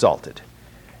Ishmael resulted.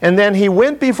 And then he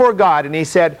went before God and he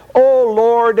said, "Oh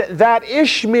Lord, that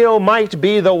Ishmael might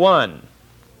be the one."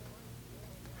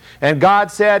 And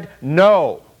God said,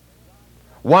 "No.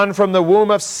 One from the womb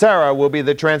of Sarah will be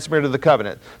the transmitter of the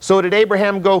covenant." So did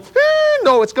Abraham go,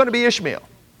 "No, it's going to be Ishmael"?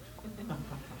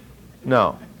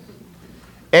 No.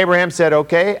 Abraham said,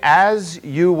 "Okay, as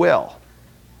you will."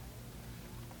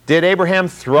 Did Abraham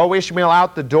throw Ishmael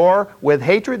out the door with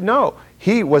hatred? No.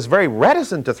 He was very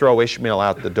reticent to throw Ishmael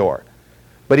out the door.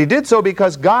 But he did so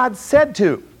because God said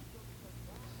to.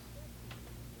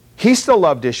 He still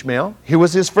loved Ishmael. He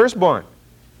was his firstborn.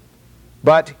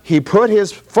 But he put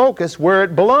his focus where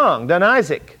it belonged, on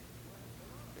Isaac.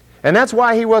 And that's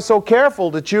why he was so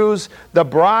careful to choose the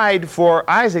bride for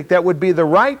Isaac that would be the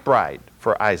right bride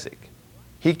for Isaac.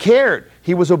 He cared.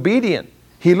 He was obedient.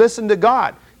 He listened to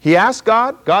God. He asked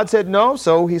God. God said no,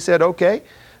 so he said, "Okay,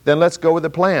 then let's go with the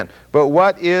plan." But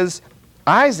what is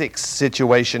Isaac's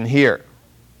situation here?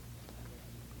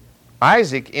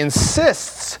 Isaac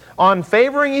insists on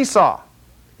favoring Esau,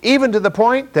 even to the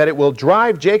point that it will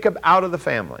drive Jacob out of the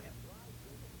family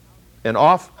and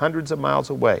off hundreds of miles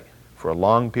away for a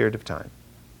long period of time.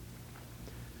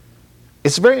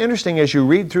 It's very interesting as you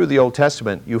read through the Old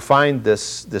Testament, you find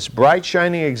this bright,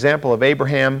 shining example of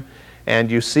Abraham, and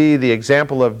you see the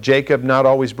example of Jacob, not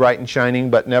always bright and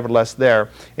shining, but nevertheless there.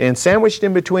 And sandwiched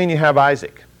in between you have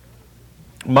Isaac.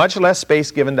 Much less space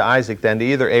given to Isaac than to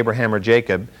either Abraham or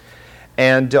Jacob.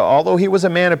 And although he was a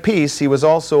man of peace, he was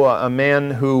also a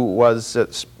man who was,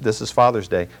 this is Father's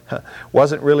Day,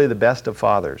 wasn't really the best of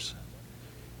fathers.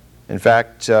 In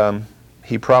fact,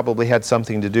 he probably had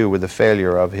something to do with the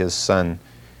failure of his son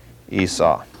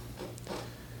Esau.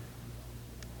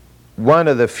 One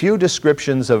of the few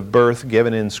descriptions of birth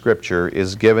given in Scripture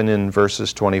is given in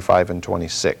verses 25 and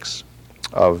 26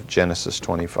 of Genesis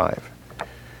 25.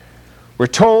 We're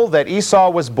told that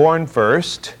Esau was born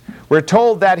first. We're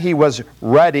told that he was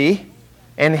ruddy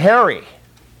and hairy.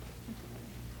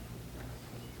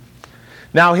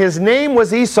 Now his name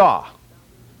was Esau,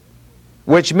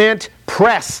 which meant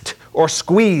pressed or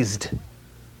squeezed,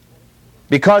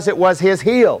 because it was his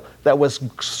heel that was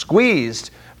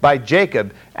squeezed by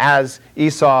Jacob as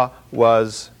Esau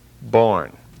was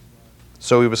born.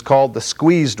 So he was called the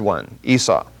squeezed one,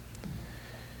 Esau.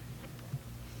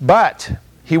 But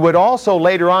he would also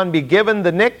later on be given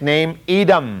the nickname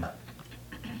Edom,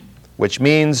 which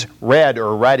means red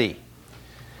or ruddy.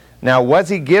 Now, was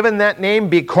he given that name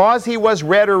because he was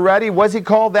red or ruddy? Was he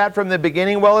called that from the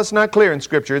beginning? Well, it's not clear in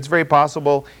Scripture. It's very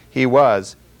possible he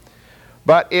was.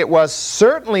 But it was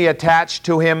certainly attached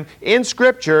to him in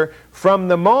Scripture from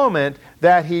the moment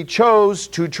that he chose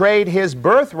to trade his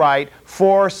birthright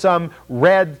for some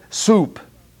red soup,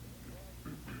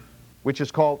 which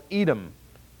is called Edom,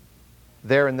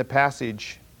 there in the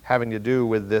passage having to do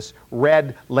with this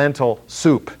red lentil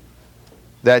soup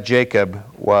that Jacob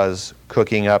was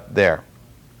cooking up there.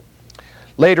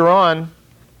 Later on,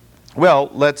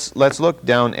 well, let's look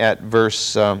down at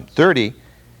verse 30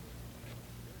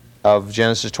 of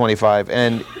Genesis 25.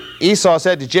 And Esau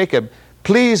said to Jacob,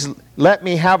 "Please let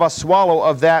me have a swallow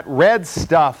of that red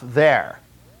stuff there,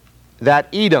 that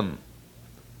Edom,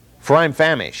 for I'm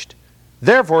famished."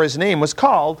 Therefore his name was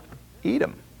called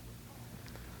Edom.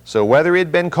 So whether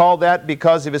he'd been called that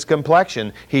because of his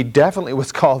complexion, he definitely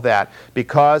was called that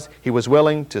because he was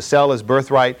willing to sell his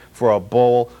birthright for a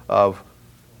bowl of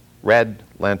red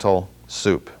lentil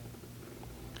soup.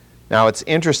 Now it's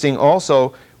interesting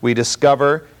also, we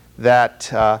discover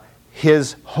that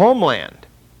his homeland,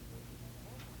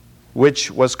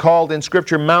 which was called in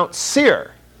Scripture Mount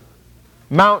Seir.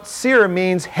 Mount Seir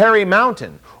means hairy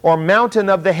mountain, or mountain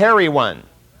of the hairy one.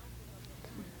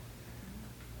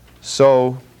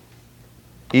 So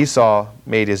Esau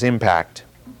made his impact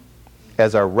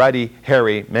as a ruddy,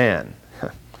 hairy man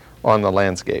on the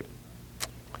landscape.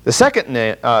 The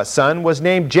second son was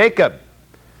named Jacob,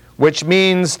 which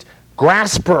means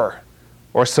grasper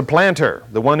or supplanter,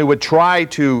 the one who would try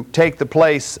to take the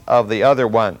place of the other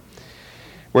one.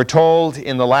 We're told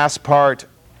in the last part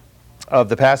of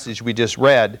the passage we just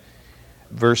read,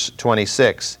 verse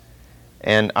 26,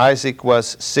 and Isaac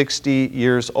was 60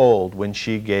 years old when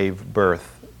she gave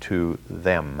birth to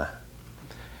them.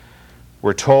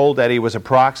 We're told that he was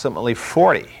approximately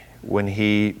 40 when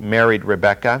he married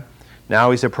Rebekah. Now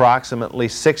he's approximately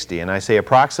 60. And I say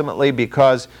approximately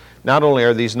because not only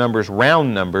are these numbers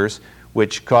round numbers,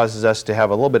 which causes us to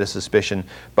have a little bit of suspicion,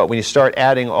 but when you start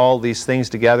adding all these things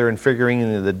together and figuring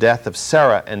in the death of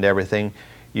Sarah and everything,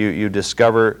 you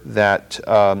discover that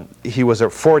he was at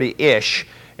 40-ish,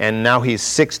 and now he's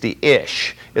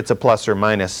 60-ish. It's a plus or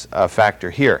minus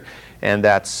factor here. And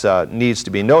that needs to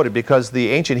be noted because the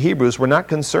ancient Hebrews were not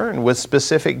concerned with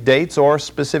specific dates or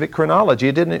specific chronology.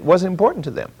 It wasn't important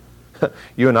to them.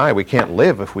 You and I, we can't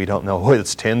live if we don't know, oh,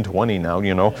 it's 10:20 now,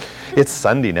 you know. It's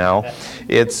Sunday now.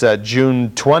 It's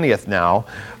June 20th now.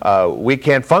 We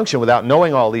can't function without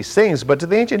knowing all these things. But to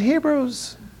the ancient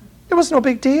Hebrews, it was no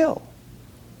big deal.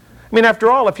 I mean,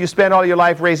 after all, if you spend all your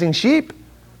life raising sheep,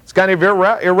 it's kind of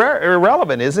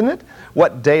irrelevant, isn't it?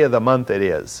 What day of the month it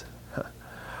is,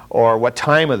 or what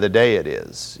time of the day it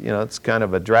is. You know, it's kind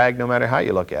of a drag no matter how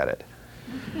you look at it.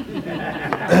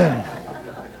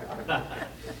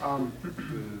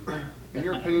 In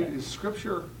your opinion, is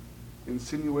Scripture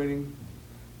insinuating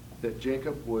that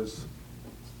Jacob was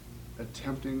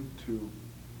attempting to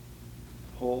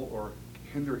pull or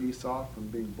hinder Esau from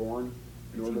being born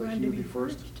in order that he would be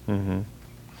first? Mm-hmm.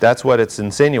 That's what it's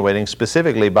insinuating,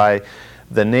 specifically by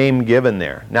the name given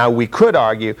there. Now, we could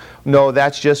argue, no,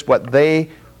 that's just what they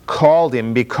called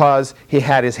him because he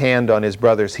had his hand on his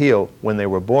brother's heel when they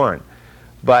were born.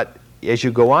 But as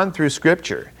you go on through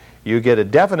Scripture, you get a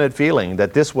definite feeling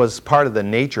that this was part of the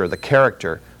nature, the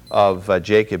character of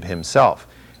Jacob himself.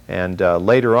 And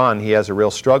later on, he has a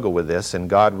real struggle with this, and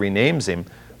God renames him,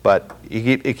 but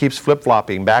it keeps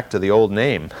flip-flopping back to the old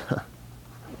name.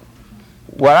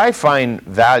 What I find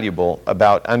valuable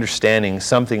about understanding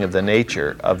something of the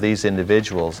nature of these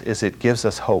individuals is it gives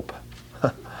us hope.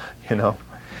 You know?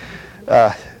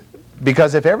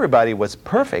 Because if everybody was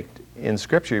perfect in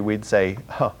Scripture, we'd say,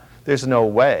 oh, there's no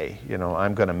way, you know,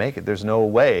 I'm going to make it. There's no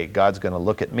way God's going to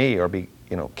look at me or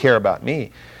care about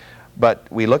me. But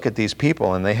we look at these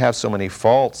people and they have so many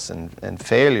faults and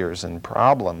failures and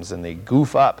problems, and they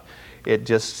goof up. It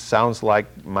just sounds like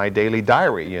my daily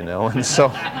diary, you know. And so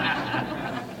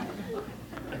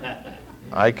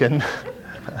I can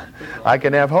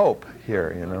have hope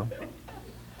here, you know.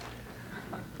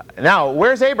 Now,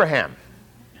 where's Abraham?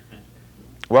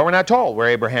 Well, we're not told where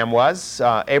Abraham was.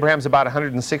 Abraham's about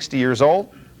 160 years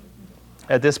old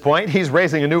at this point. He's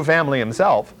raising a new family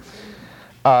himself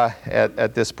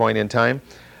at this point in time.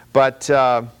 But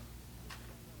the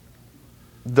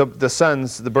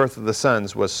birth of the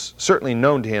sons was certainly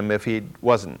known to him if he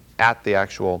wasn't at the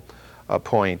actual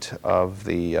point of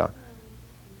the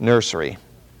nursery.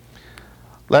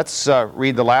 Let's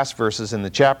read the last verses in the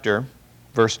chapter,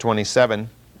 verse 27.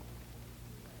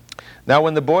 Now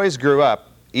when the boys grew up,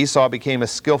 Esau became a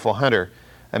skillful hunter,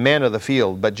 a man of the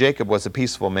field, but Jacob was a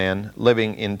peaceful man,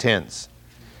 living in tents.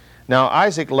 Now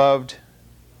Isaac loved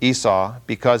Esau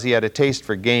because he had a taste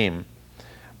for game,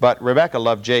 but Rebekah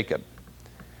loved Jacob.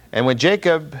 And when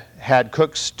Jacob had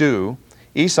cooked stew,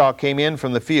 Esau came in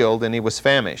from the field, and he was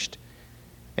famished.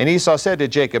 And Esau said to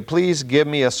Jacob, "Please give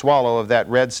me a swallow of that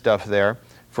red stuff there,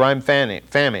 for I'm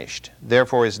famished."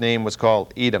 Therefore his name was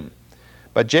called Edom.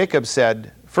 But Jacob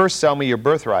said, "First sell me your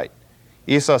birthright."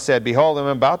 Esau said, "Behold, I'm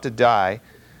about to die,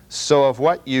 so of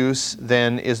what use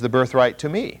then is the birthright to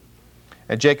me?"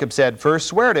 And Jacob said, "First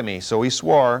swear to me." So he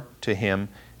swore to him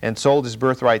and sold his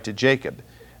birthright to Jacob.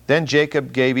 Then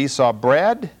Jacob gave Esau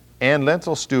bread and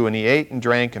lentil stew, and he ate and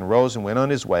drank and rose and went on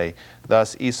his way.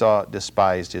 Thus Esau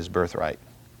despised his birthright.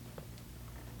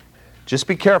 Just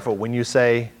be careful when you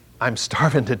say, "I'm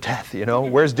starving to death, you know,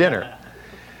 where's dinner?"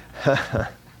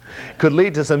 Could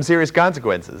lead to some serious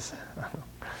consequences.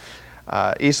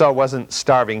 Esau wasn't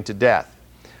starving to death,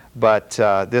 but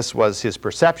this was his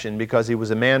perception because he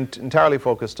was a man entirely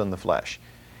focused on the flesh.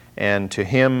 And to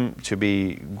him, to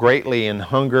be greatly in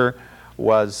hunger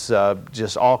was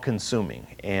just all-consuming,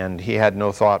 and he had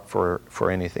no thought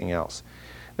for anything else.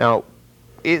 Now,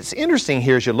 it's interesting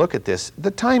here as you look at this,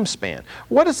 the time span.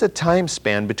 What is the time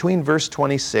span between verse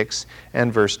 26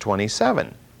 and verse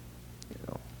 27?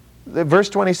 Verse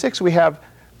 26, we have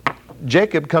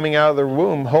Jacob coming out of the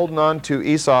womb holding on to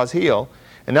Esau's heel.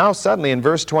 And now suddenly in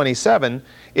verse 27,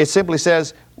 it simply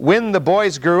says, when the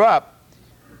boys grew up,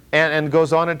 and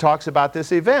goes on and talks about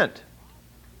this event.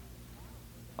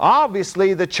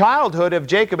 Obviously, the childhood of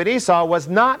Jacob and Esau was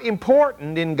not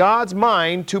important in God's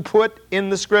mind to put in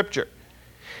the Scripture.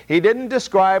 He didn't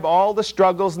describe all the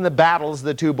struggles and the battles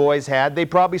the two boys had. They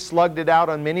probably slugged it out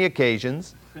on many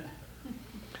occasions.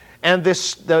 And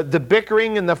the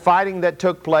bickering and the fighting that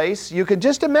took place, you can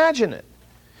just imagine it.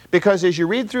 Because as you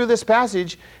read through this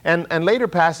passage and later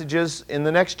passages in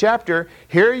the next chapter,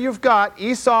 here you've got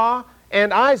Esau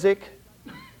and Isaac,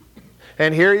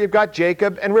 and here you've got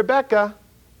Jacob and Rebekah.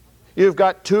 You've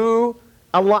got two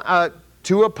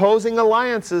opposing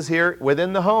alliances here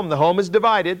within the home. The home is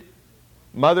divided,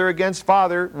 mother against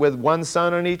father, with one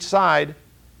son on each side.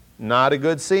 Not a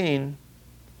good scene.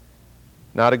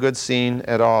 Not a good scene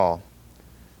at all.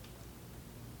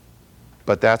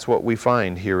 But that's what we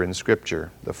find here in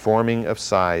Scripture, the forming of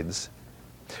sides.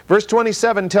 Verse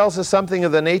 27 tells us something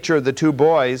of the nature of the two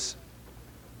boys.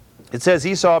 It says,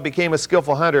 Esau became a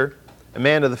skillful hunter, a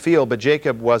man of the field, but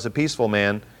Jacob was a peaceful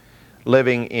man,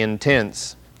 living in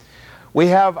tents. We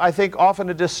have, I think, often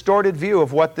a distorted view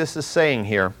of what this is saying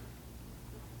here.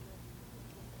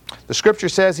 The Scripture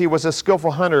says he was a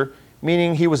skillful hunter,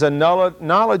 meaning he was a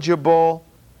knowledgeable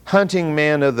hunting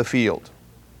man of the field.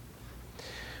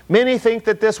 Many think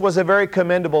that this was a very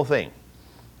commendable thing.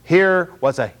 Here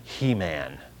was a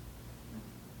he-man.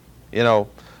 You know,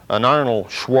 an Arnold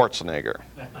Schwarzenegger.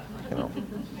 You know,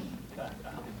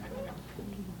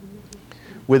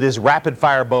 with his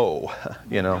rapid-fire bow,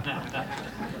 you know.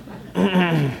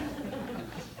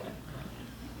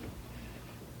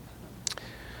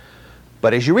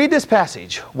 But as you read this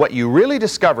passage, what you really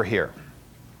discover here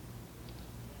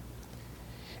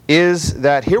is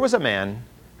that here was a man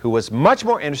who was much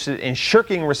more interested in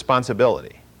shirking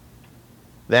responsibility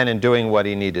than in doing what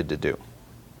he needed to do.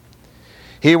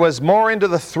 He was more into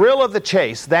the thrill of the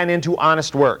chase than into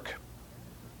honest work.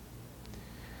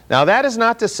 Now, that is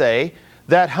not to say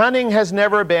that hunting has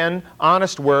never been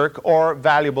honest work or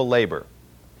valuable labor.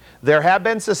 There have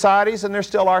been societies, and there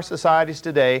still are societies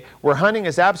today, where hunting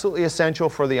is absolutely essential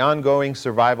for the ongoing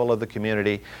survival of the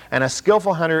community, and a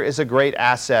skillful hunter is a great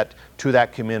asset to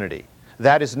that community.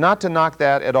 That is not to knock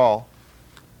that at all,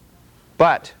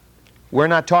 but we're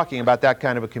not talking about that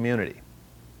kind of a community.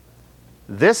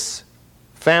 This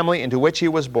family into which he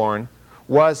was born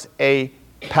was a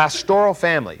pastoral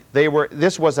family.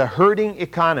 This was a herding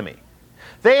economy.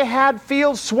 They had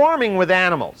fields swarming with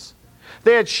animals.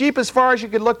 They had sheep as far as you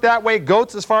could look that way,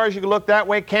 goats as far as you could look that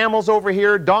way, camels over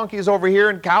here, donkeys over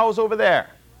here, and cows over there.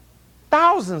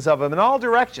 Thousands of them in all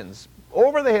directions,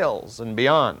 over the hills and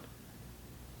beyond.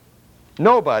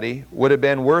 Nobody would have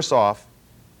been worse off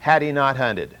had he not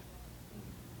hunted.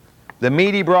 The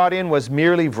meat he brought in was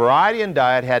merely variety in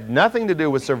diet, had nothing to do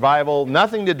with survival,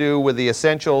 nothing to do with the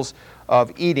essentials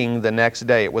of eating the next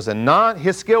day.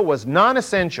 His skill was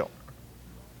non-essential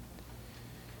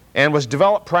and was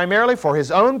developed primarily for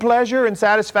his own pleasure and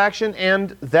satisfaction and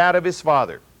that of his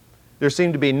father. There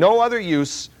seemed to be no other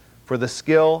use for the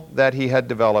skill that he had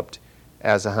developed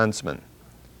as a huntsman.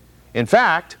 In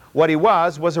fact, what he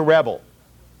was a rebel.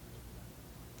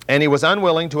 And he was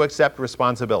unwilling to accept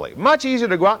responsibility. Much easier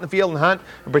to go out in the field and hunt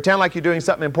and pretend like you're doing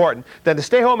something important than to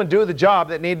stay home and do the job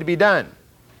that needed to be done.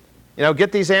 You know,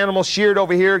 get these animals sheared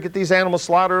over here, get these animals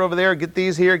slaughtered over there, get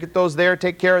these here, get those there,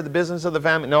 take care of the business of the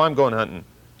family. No, I'm going hunting.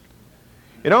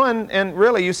 You know, and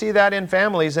really you see that in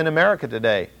families in America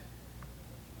today.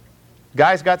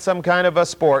 Guys got some kind of a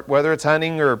sport, whether it's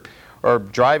hunting or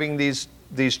driving these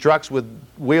trucks with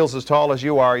wheels as tall as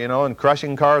you are, you know, and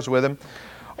crushing cars with them,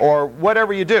 or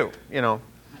whatever you do, you know.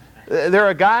 There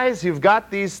are guys who've got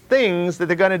these things that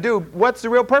they're going to do. What's the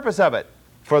real purpose of it?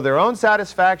 For their own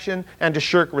satisfaction and to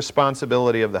shirk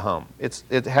responsibility of the home.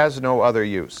 It has no other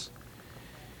use.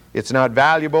 It's not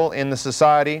valuable in the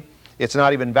society. It's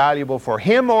not even valuable for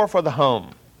him or for the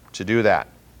home to do that.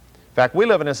 In fact, we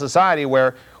live in a society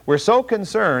where we're so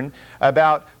concerned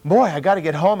about, boy, I got to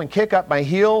get home and kick up my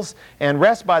heels and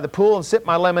rest by the pool and sip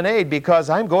my lemonade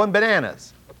because I'm going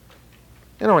bananas.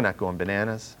 You know, we're not going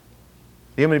bananas.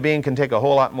 The human being can take a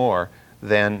whole lot more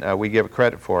than we give it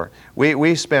credit for.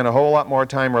 We spend a whole lot more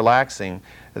time relaxing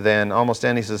than almost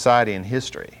any society in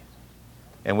history.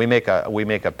 And we make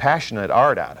a passionate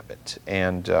art out of it.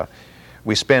 And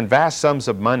we spend vast sums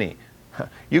of money.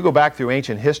 You go back through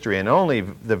ancient history, and only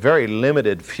the very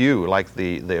limited few, like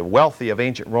the wealthy of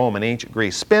ancient Rome and ancient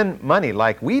Greece, spend money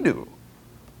like we do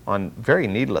on very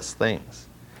needless things.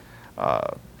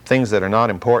 Things that are not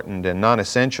important and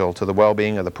non-essential to the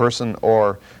well-being of the person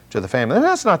or to the family. And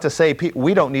that's not to say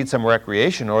we don't need some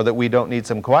recreation, or that we don't need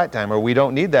some quiet time, or we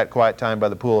don't need that quiet time by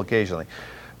the pool occasionally.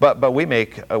 But we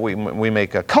make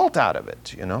a cult out of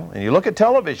it, you know. And you look at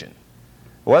television.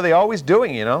 What are they always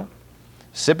doing, you know?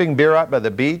 Sipping beer out by the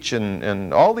beach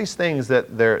and all these things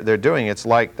that they're doing. It's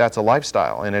like that's a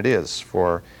lifestyle, and it is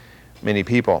for many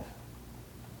people.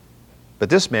 But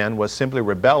this man was simply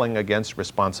rebelling against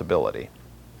responsibility.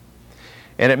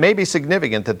 And it may be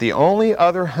significant that the only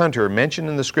other hunter mentioned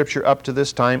in the Scripture up to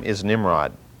this time is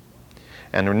Nimrod.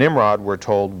 And Nimrod, we're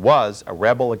told, was a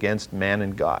rebel against man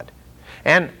and God.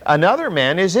 And another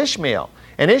man is Ishmael.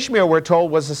 And Ishmael, we're told,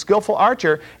 was a skillful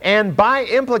archer, and by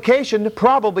implication,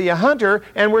 probably a hunter,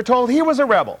 and we're told he was a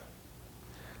rebel.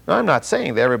 Now, I'm not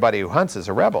saying that everybody who hunts is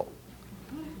a rebel,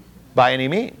 by any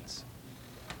means.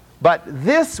 But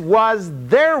this was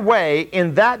their way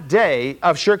in that day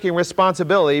of shirking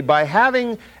responsibility by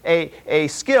having a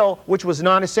skill which was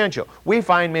non-essential. We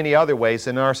find many other ways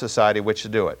in our society which to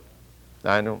do it.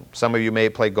 I know some of you may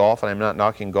play golf, and I'm not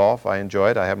knocking golf. I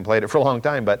enjoy it. I haven't played it for a long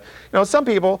time. But you know, some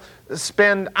people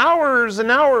spend hours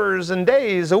and hours and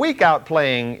days a week out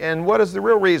playing. And what is the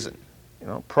real reason? You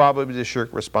know, probably to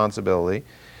shirk responsibility.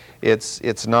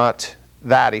 It's not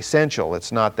that essential.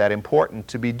 It's not that important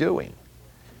to be doing.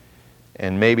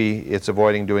 And maybe it's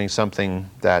avoiding doing something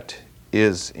that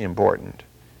is important.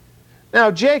 Now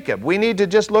Jacob, we need to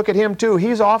just look at him too.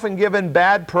 He's often given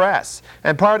bad press.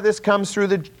 And part of this comes through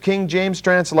the King James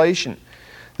translation.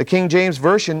 The King James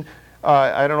Version,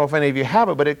 I don't know if any of you have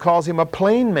it, but it calls him a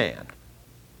plain man.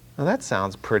 Now that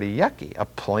sounds pretty yucky. A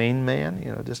plain man,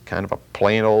 you know, just kind of a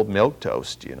plain old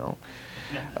milquetoast, you know,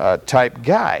 type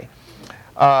guy.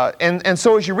 And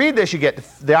so as you read this, you get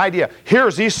the idea,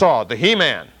 here's Esau, the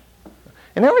He-Man.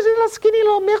 And there was a little skinny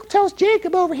little milquetoast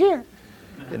Jacob over here,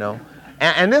 you know.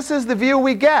 And this is the view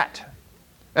we get.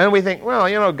 And we think, well,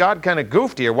 you know, God kind of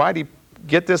goofed here. Why did he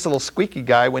get this little squeaky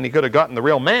guy when he could have gotten the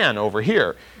real man over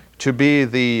here to be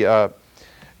the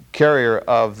carrier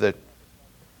of the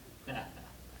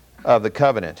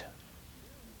covenant?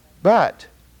 But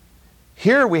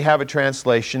here we have a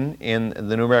translation in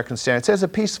the New American Standard. It says a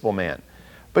peaceful man.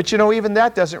 But you know, even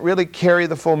that doesn't really carry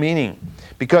the full meaning,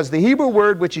 because the Hebrew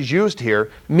word which is used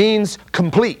here means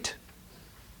complete,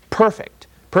 perfect.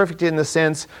 Perfect in the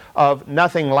sense of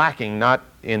nothing lacking, not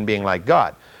in being like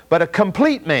God, but a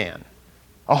complete man,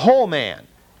 a whole man,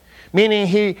 meaning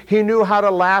he knew how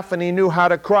to laugh and he knew how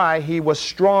to cry. He was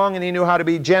strong and he knew how to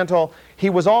be gentle. He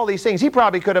was all these things. He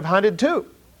probably could have hunted too,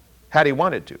 had he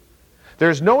wanted to.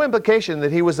 There's no implication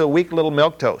that he was a weak little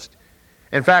milquetoast.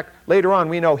 In fact, later on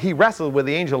we know he wrestled with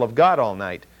the angel of God all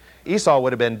night. Esau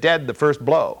would have been dead the first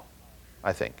blow,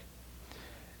 I think.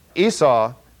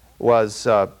 Esau was...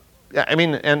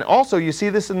 and also you see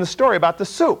this in the story about the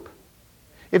soup.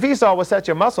 If Esau was such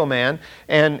a muscle man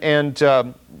and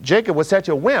Jacob was such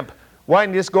a wimp, why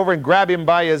didn't he just go over and grab him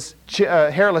by his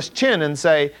hairless chin and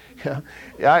say,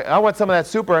 I want some of that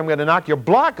soup or I'm going to knock your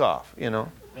block off, you know?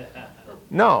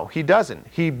 No, he doesn't.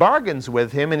 He bargains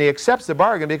with him and he accepts the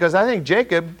bargain, because I think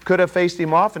Jacob could have faced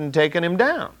him off and taken him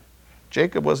down.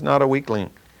 Jacob was not a weakling.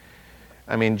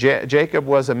 I mean, Jacob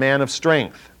was a man of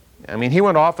strength. I mean, he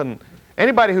went off and...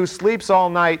 Anybody who sleeps all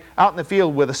night out in the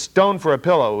field with a stone for a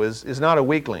pillow is not a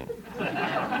weakling.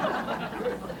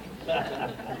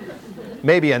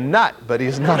 Maybe a nut, but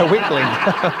he's not a weakling.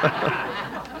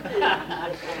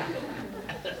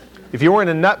 If you weren't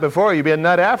a nut before, you'd be a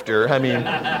nut after. I mean,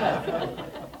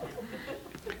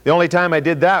 the only time I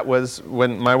did that was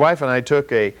when my wife and I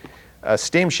took a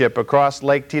steamship across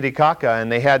Lake Titicaca,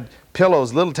 and they had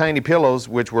pillows, little tiny pillows,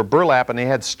 which were burlap, and they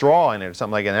had straw in it or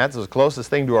something like that. That's the closest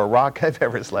thing to a rock I've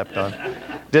ever slept on.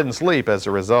 Didn't sleep as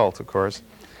a result, of course.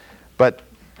 But,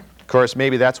 of course,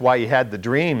 maybe that's why he had the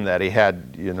dream that he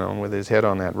had, you know, with his head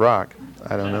on that rock.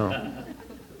 I don't know.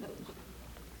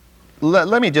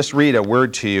 Let me just read a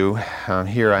word to you.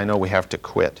 Here I know we have to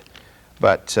quit.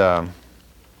 But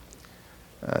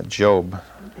Job,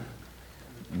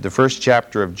 the first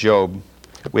chapter of Job,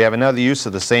 we have another use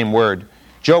of the same word.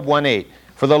 Job 1:8,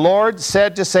 For the Lord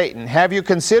said to Satan, have you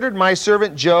considered my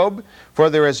servant Job? For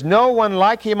there is no one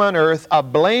like him on earth, a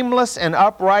blameless and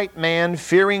upright man,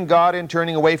 fearing God and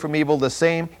turning away from evil. The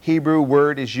same Hebrew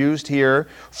word is used here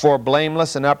for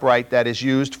blameless and upright that is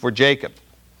used for Jacob.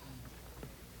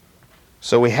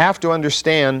 So we have to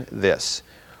understand this.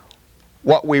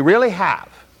 What we really have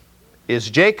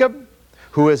is Jacob,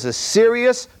 who is a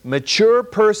serious, mature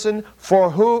person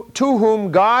to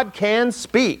whom God can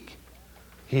speak.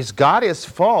 He's got his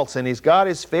faults and he's got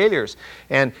his failures.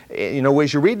 And, you know,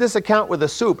 as you read this account with the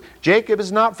soup, Jacob is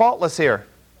not faultless here.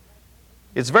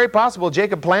 It's very possible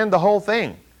Jacob planned the whole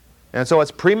thing. And so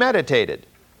it's premeditated.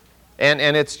 And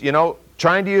it's, you know,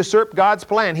 trying to usurp God's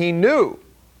plan. He knew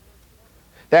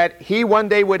that he one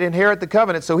day would inherit the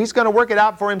covenant, so he's going to work it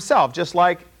out for himself, just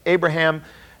like Abraham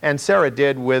and Sarah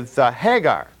did with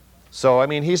Hagar. So, I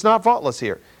mean, he's not faultless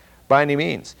here by any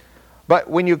means. But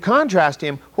when you contrast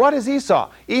him, what is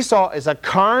Esau? Esau is a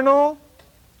carnal,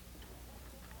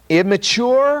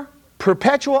 immature,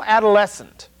 perpetual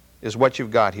adolescent is what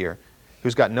you've got here,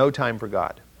 who's got no time for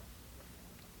God.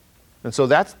 And so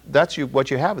that's what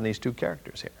you have in these two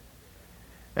characters here.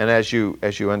 And as you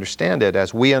understand it,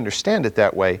 as we understand it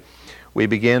that way, we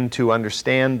begin to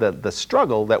understand the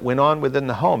struggle that went on within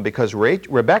the home, because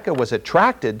Rebekah was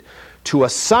attracted to a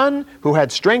son who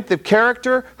had strength of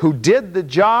character, who did the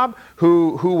job,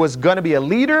 who was going to be a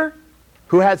leader,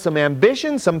 who had some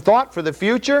ambition, some thought for the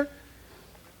future.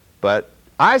 But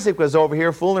Isaac was over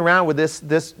here fooling around with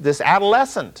this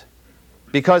adolescent,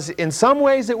 because in some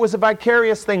ways it was a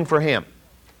vicarious thing for him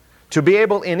to be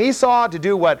able in Esau to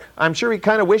do what I'm sure he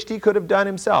kind of wished he could have done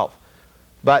himself.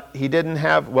 But he didn't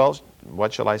have, well,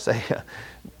 what shall I say?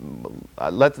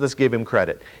 Let's give him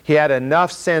credit. He had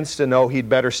enough sense to know he'd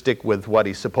better stick with what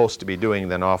he's supposed to be doing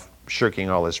than off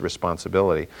shirking all his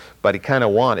responsibility. But he kind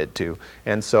of wanted to.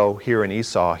 And so here in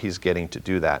Esau, he's getting to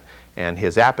do that. And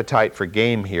his appetite for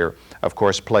game here, of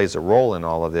course, plays a role in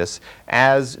all of this,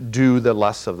 as do the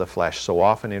lusts of the flesh so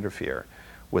often interfere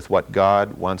with what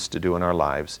God wants to do in our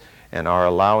lives, and are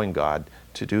allowing God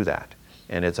to do that.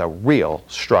 And it's a real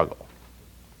struggle.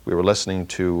 We were listening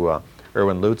to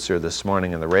Erwin Lutzer this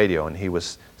morning on the radio, and he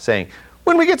was saying,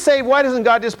 when we get saved, why doesn't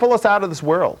God just pull us out of this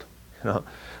world? You know,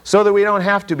 so that we don't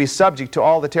have to be subject to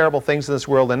all the terrible things in this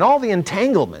world and all the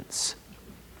entanglements.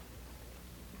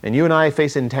 And you and I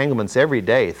face entanglements every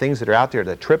day, things that are out there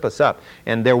that trip us up,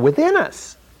 and they're within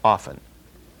us often.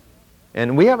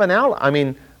 And we have an ally. I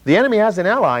mean, the enemy has an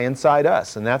ally inside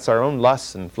us, and that's our own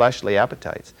lusts and fleshly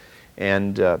appetites.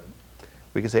 And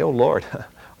we can say, oh Lord,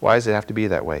 why does it have to be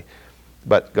that way?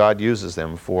 But God uses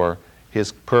them for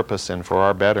His purpose and for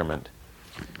our betterment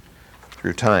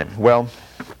through time. Well,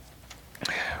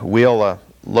 we'll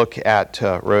look at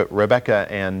Rebekah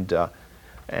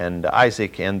and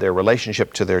Isaac and their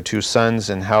relationship to their two sons,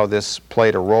 and how this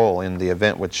played a role in the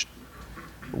event which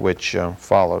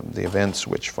followed, the events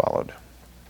which followed.